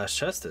what this last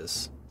chest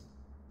is.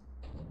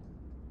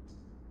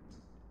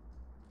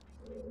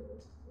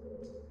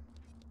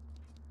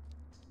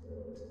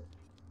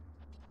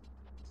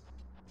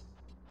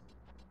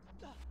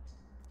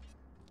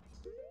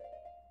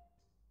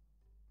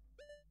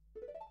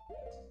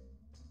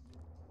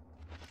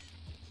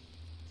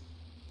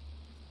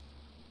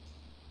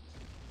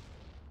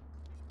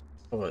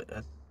 Oh, it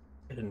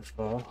didn't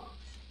fall.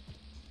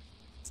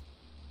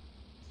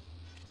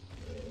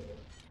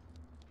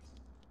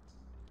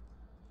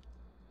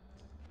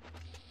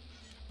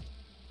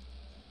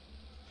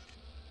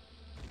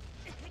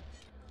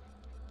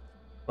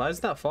 Why is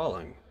that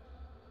falling?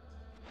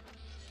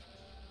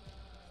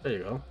 There you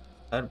go.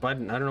 I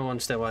don't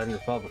understand why I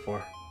didn't fall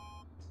before.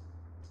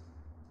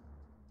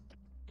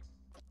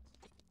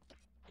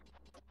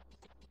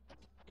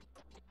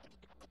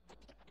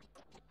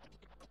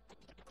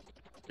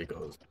 It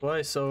goes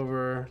twice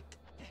over.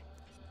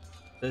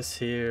 This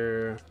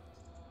here.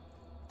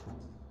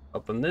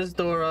 Open this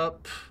door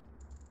up.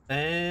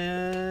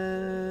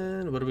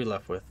 And what are we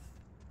left with?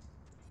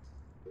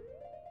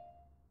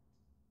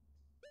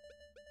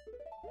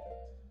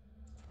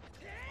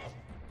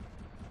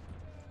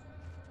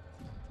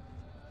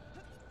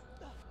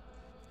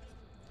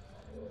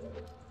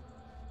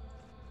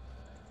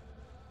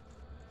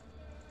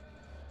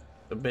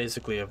 So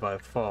basically, if I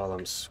fall,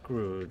 I'm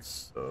screwed,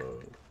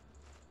 so...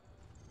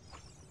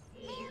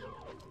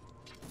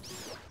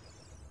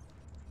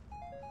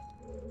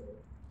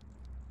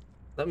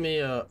 Let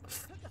me,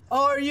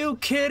 Are you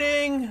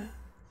kidding?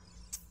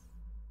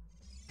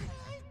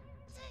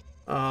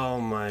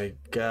 Oh my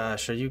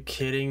gosh, are you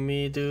kidding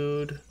me,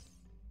 dude?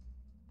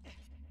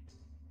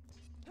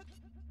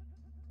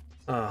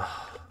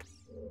 Ah.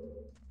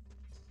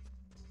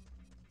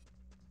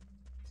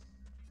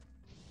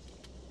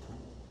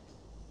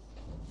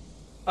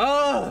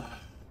 Ah!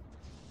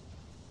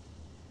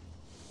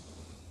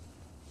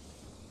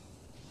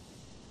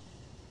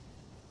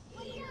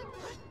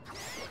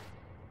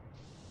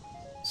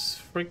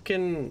 This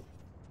freaking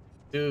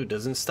dude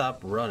doesn't stop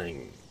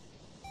running.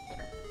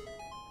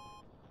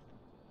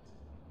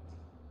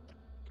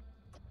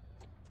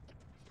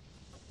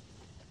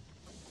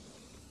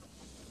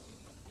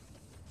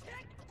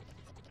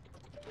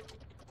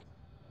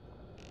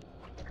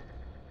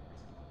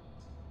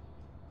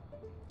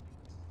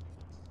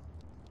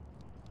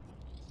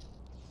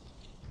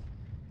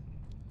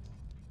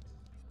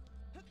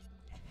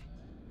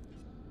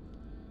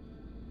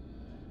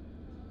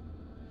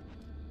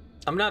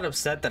 I'm not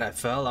upset that I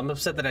fell. I'm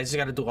upset that I just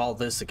gotta do all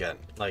this again.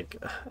 Like,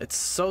 it's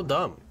so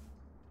dumb.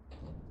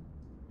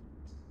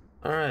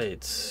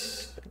 Alright.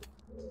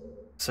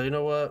 So you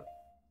know what?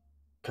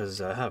 Because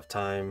I have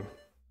time.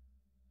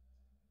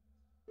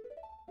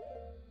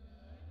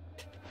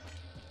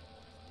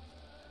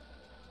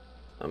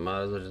 I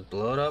might as well just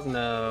blow it up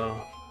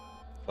now.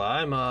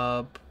 Climb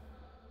up.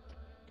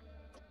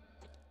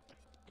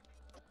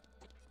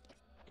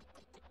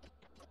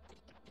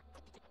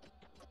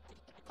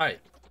 Alright.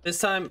 This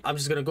time, I'm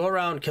just gonna go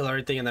around, kill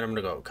everything, and then I'm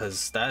gonna go,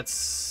 because that's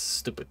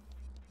stupid.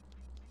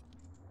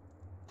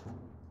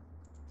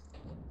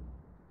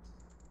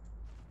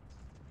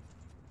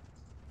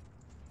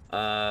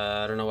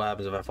 I don't know what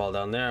happens if I fall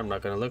down there. I'm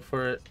not gonna look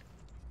for it.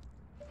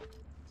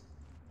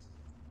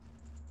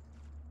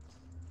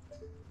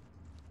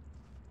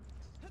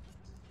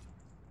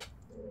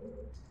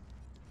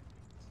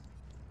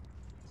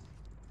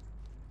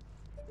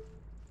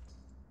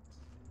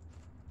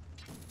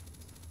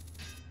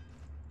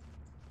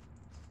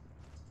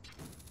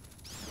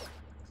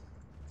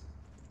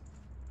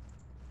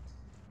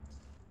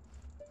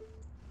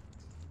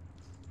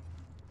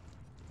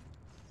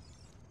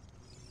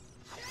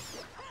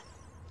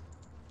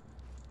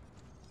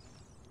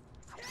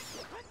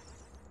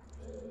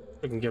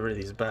 I can get rid of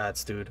these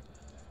bats, dude.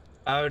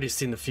 I already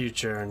seen the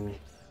future, and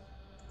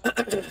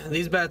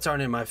these bats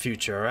aren't in my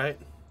future, right?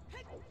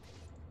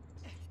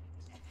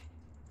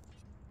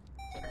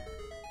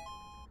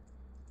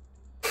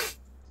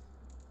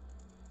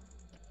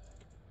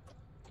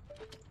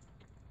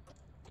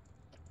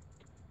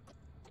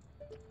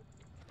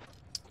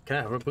 Can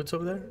I hover boots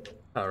over there?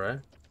 All right.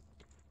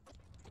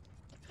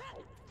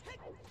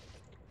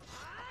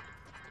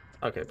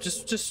 Okay,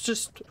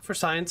 just for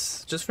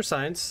science. Just for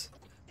science.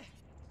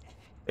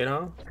 You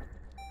know?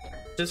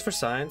 Just for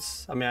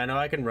science. I mean, I know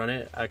I can run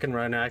it. I can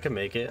run it. I can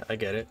make it. I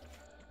get it.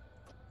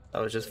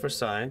 That was just for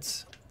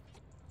science.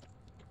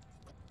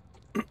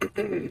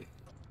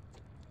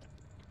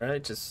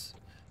 Right, just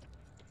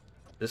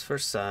for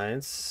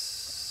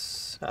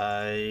science.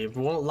 I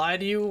won't lie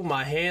to you,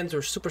 my hands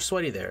were super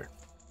sweaty there.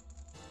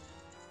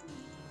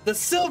 The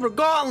silver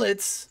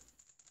gauntlets!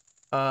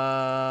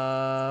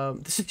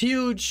 This is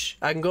huge.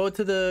 I can go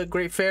to the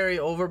Great Fairy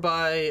over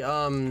by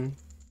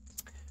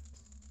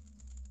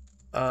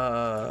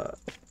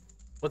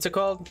what's it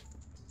called?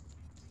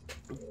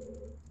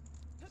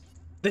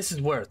 This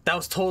is worth. That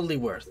was totally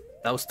worth.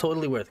 That was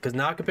totally worth, because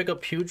now I can pick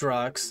up huge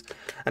rocks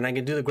and I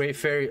can do the Great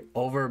Fairy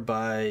over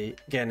by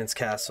Ganon's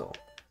castle.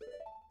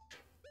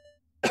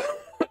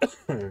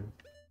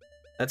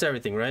 That's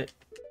everything, right?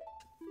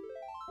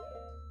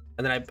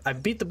 And then I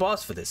beat the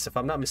boss for this, if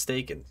I'm not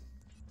mistaken.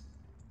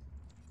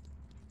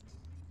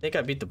 I think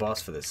I beat the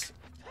boss for this.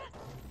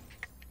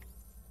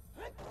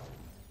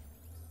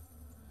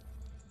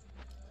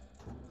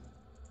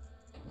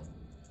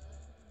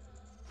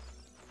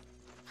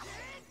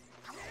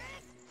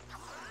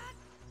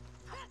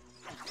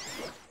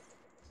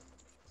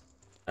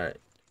 All right.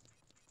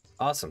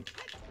 Awesome.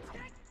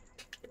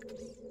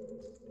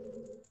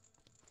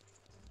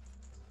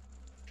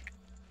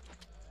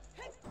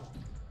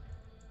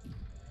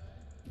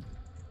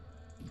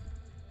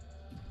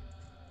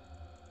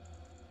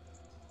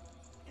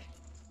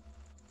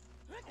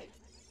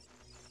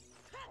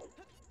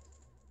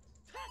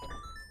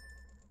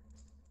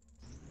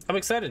 I'm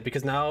excited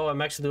because now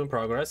I'm actually doing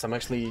progress.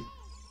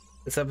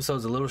 This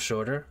episode's a little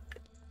shorter.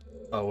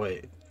 Oh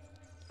wait,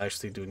 I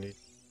actually do need.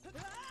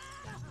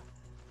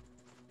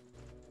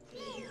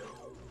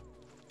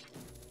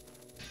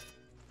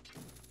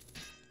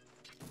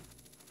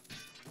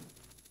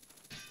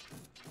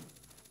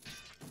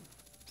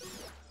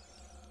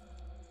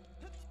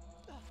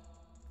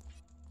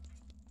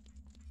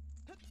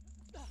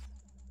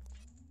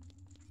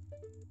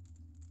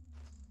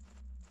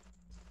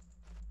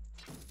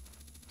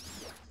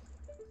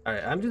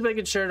 Alright, I'm just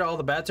making sure that all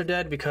the bats are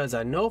dead because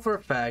I know for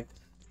a fact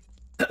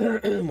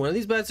one of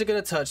these bats are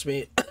gonna touch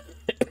me and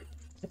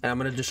I'm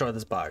gonna destroy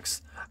this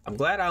box. I'm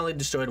glad I only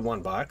destroyed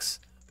one box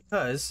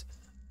because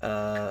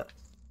I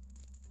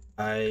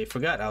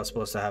forgot I was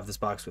supposed to have this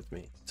box with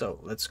me. So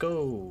let's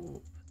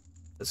go.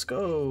 Let's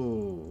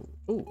go.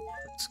 Ooh,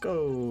 let's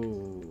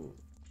go.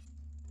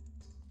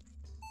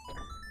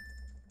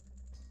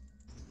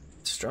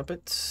 Let's drop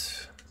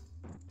it.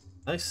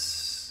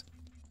 Nice.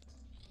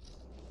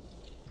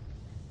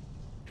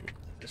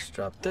 Let's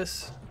drop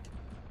this.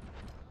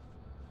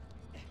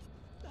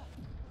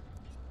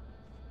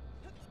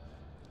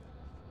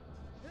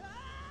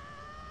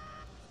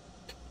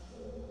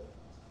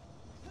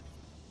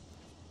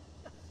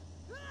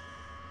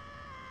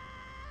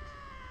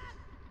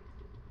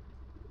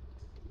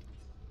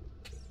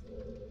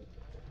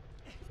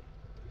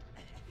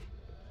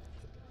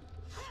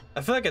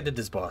 I feel like I did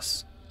this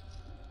boss.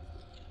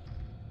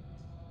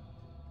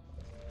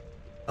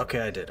 Okay,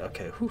 I did.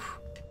 Okay, whew.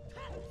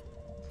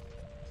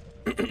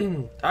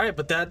 All right,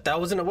 but that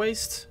wasn't a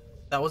waste.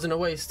 That wasn't a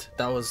waste.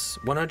 That was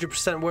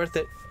 100% worth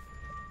it.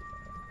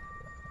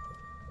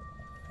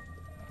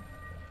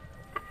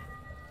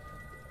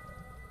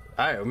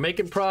 All right, we're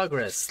making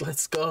progress.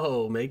 Let's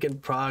go, making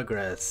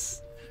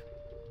progress.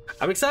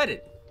 I'm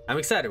excited. I'm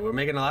excited. We're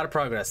making a lot of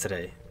progress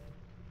today.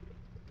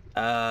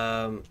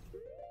 I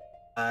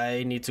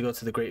need to go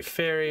to the Great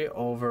Fairy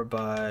over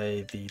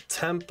by the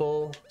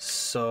temple.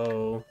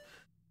 So,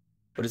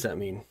 what does that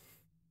mean?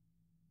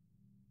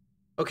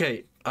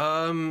 Okay,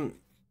 King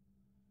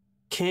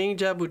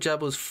Jabu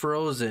Jabu's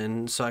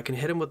frozen, so I can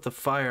hit him with the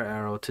fire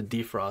arrow to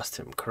defrost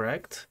him,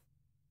 correct?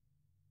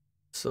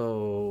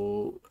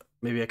 So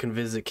maybe I can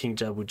visit King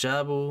Jabu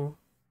Jabu.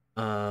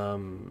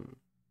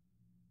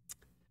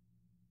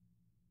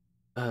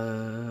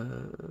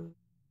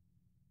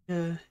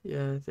 Yeah,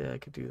 I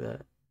could do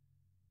that.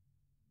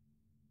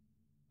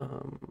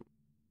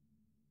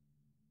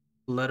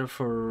 Letter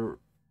for...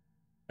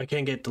 I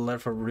can't get the letter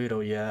for Rito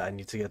yet. I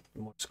need to get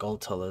more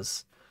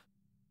Skulltulas.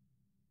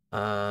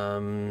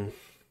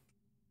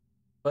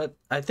 But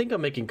I think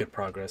I'm making good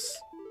progress.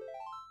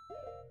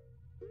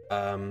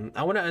 I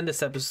want to end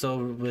this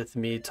episode with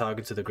me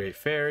talking to the Great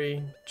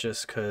Fairy,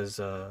 just because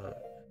I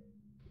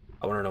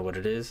want to know what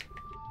it is.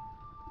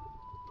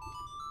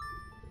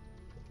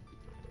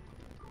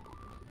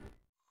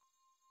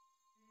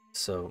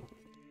 So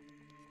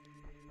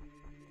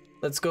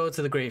let's go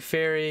to the Great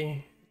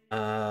Fairy.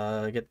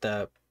 Get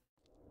that.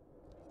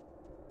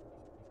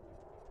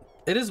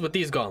 It is with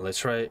these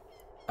gauntlets, right?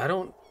 I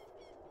don't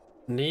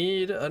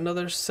need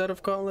another set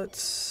of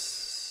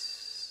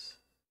gauntlets,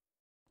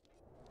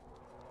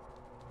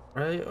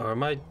 right? Or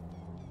am I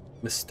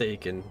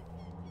mistaken?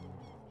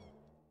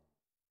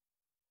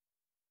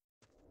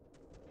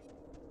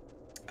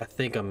 I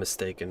think I'm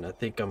mistaken. I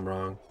think I'm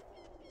wrong.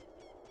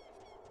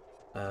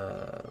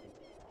 Uh,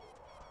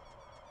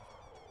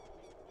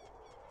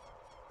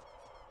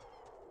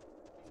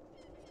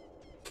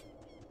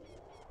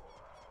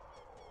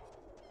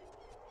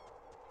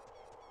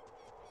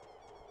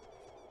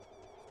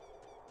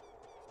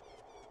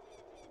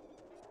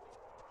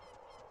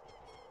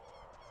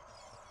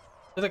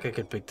 I feel like I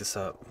could pick this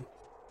up.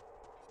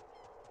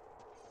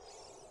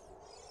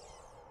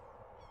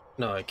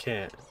 No, I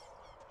can't.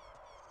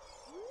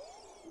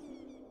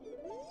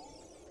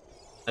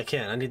 I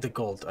can't. I need the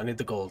gold. I need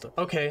the gold.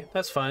 Okay,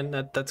 that's fine.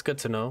 That's good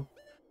to know.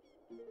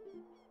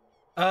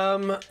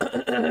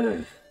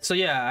 So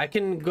yeah, I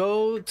can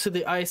go to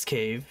the ice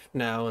cave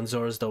now in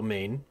Zora's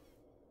domain.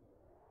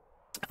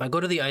 If I go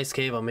to the ice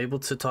cave, I'm able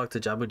to talk to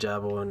Jabu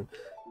Jabu and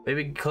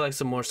maybe collect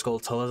some more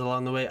Skulltulas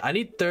along the way. I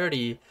need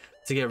 30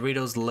 to get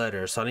Rito's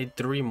letter, so I need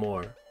 3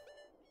 more.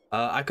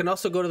 I can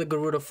also go to the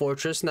Garuda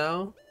Fortress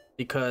now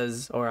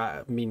because, or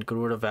I mean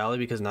Garuda Valley,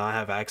 because now I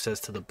have access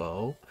to the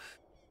bow.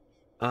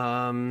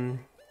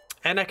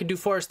 And I can do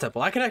Forest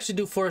Temple. I can actually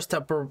do Forest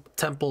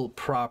Temple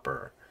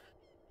proper.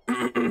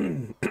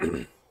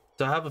 So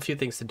I have a few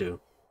things to do.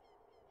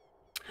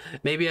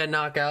 Maybe I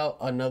knock out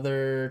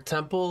another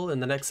temple in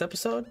the next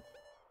episode.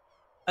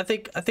 I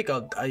think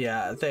I'll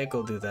yeah, I think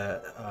I'll do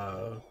that.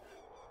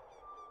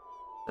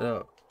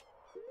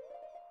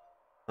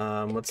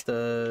 What's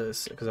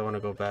the, because I want to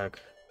go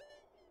back.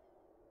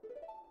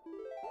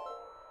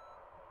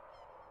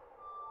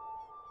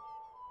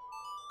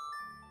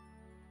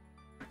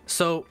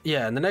 So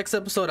yeah, in the next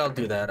episode I'll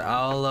do that.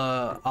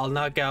 I'll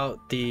knock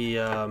out the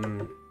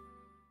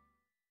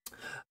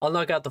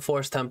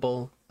Forest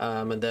Temple,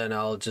 and then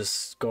I'll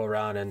just go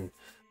around and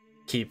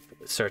keep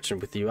searching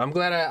with you. I'm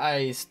glad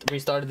I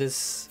restarted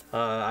this.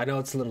 I know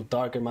it's a little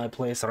dark in my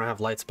place. I don't have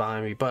lights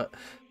behind me, but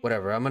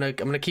whatever. I'm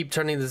gonna keep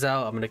turning this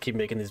out. I'm gonna keep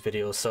making these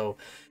videos. So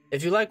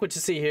if you like what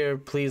you see here,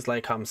 please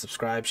like, comment,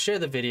 subscribe, share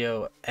the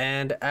video,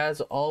 and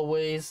as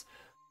always,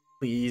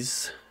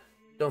 please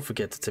don't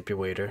forget to tip your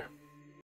waiter.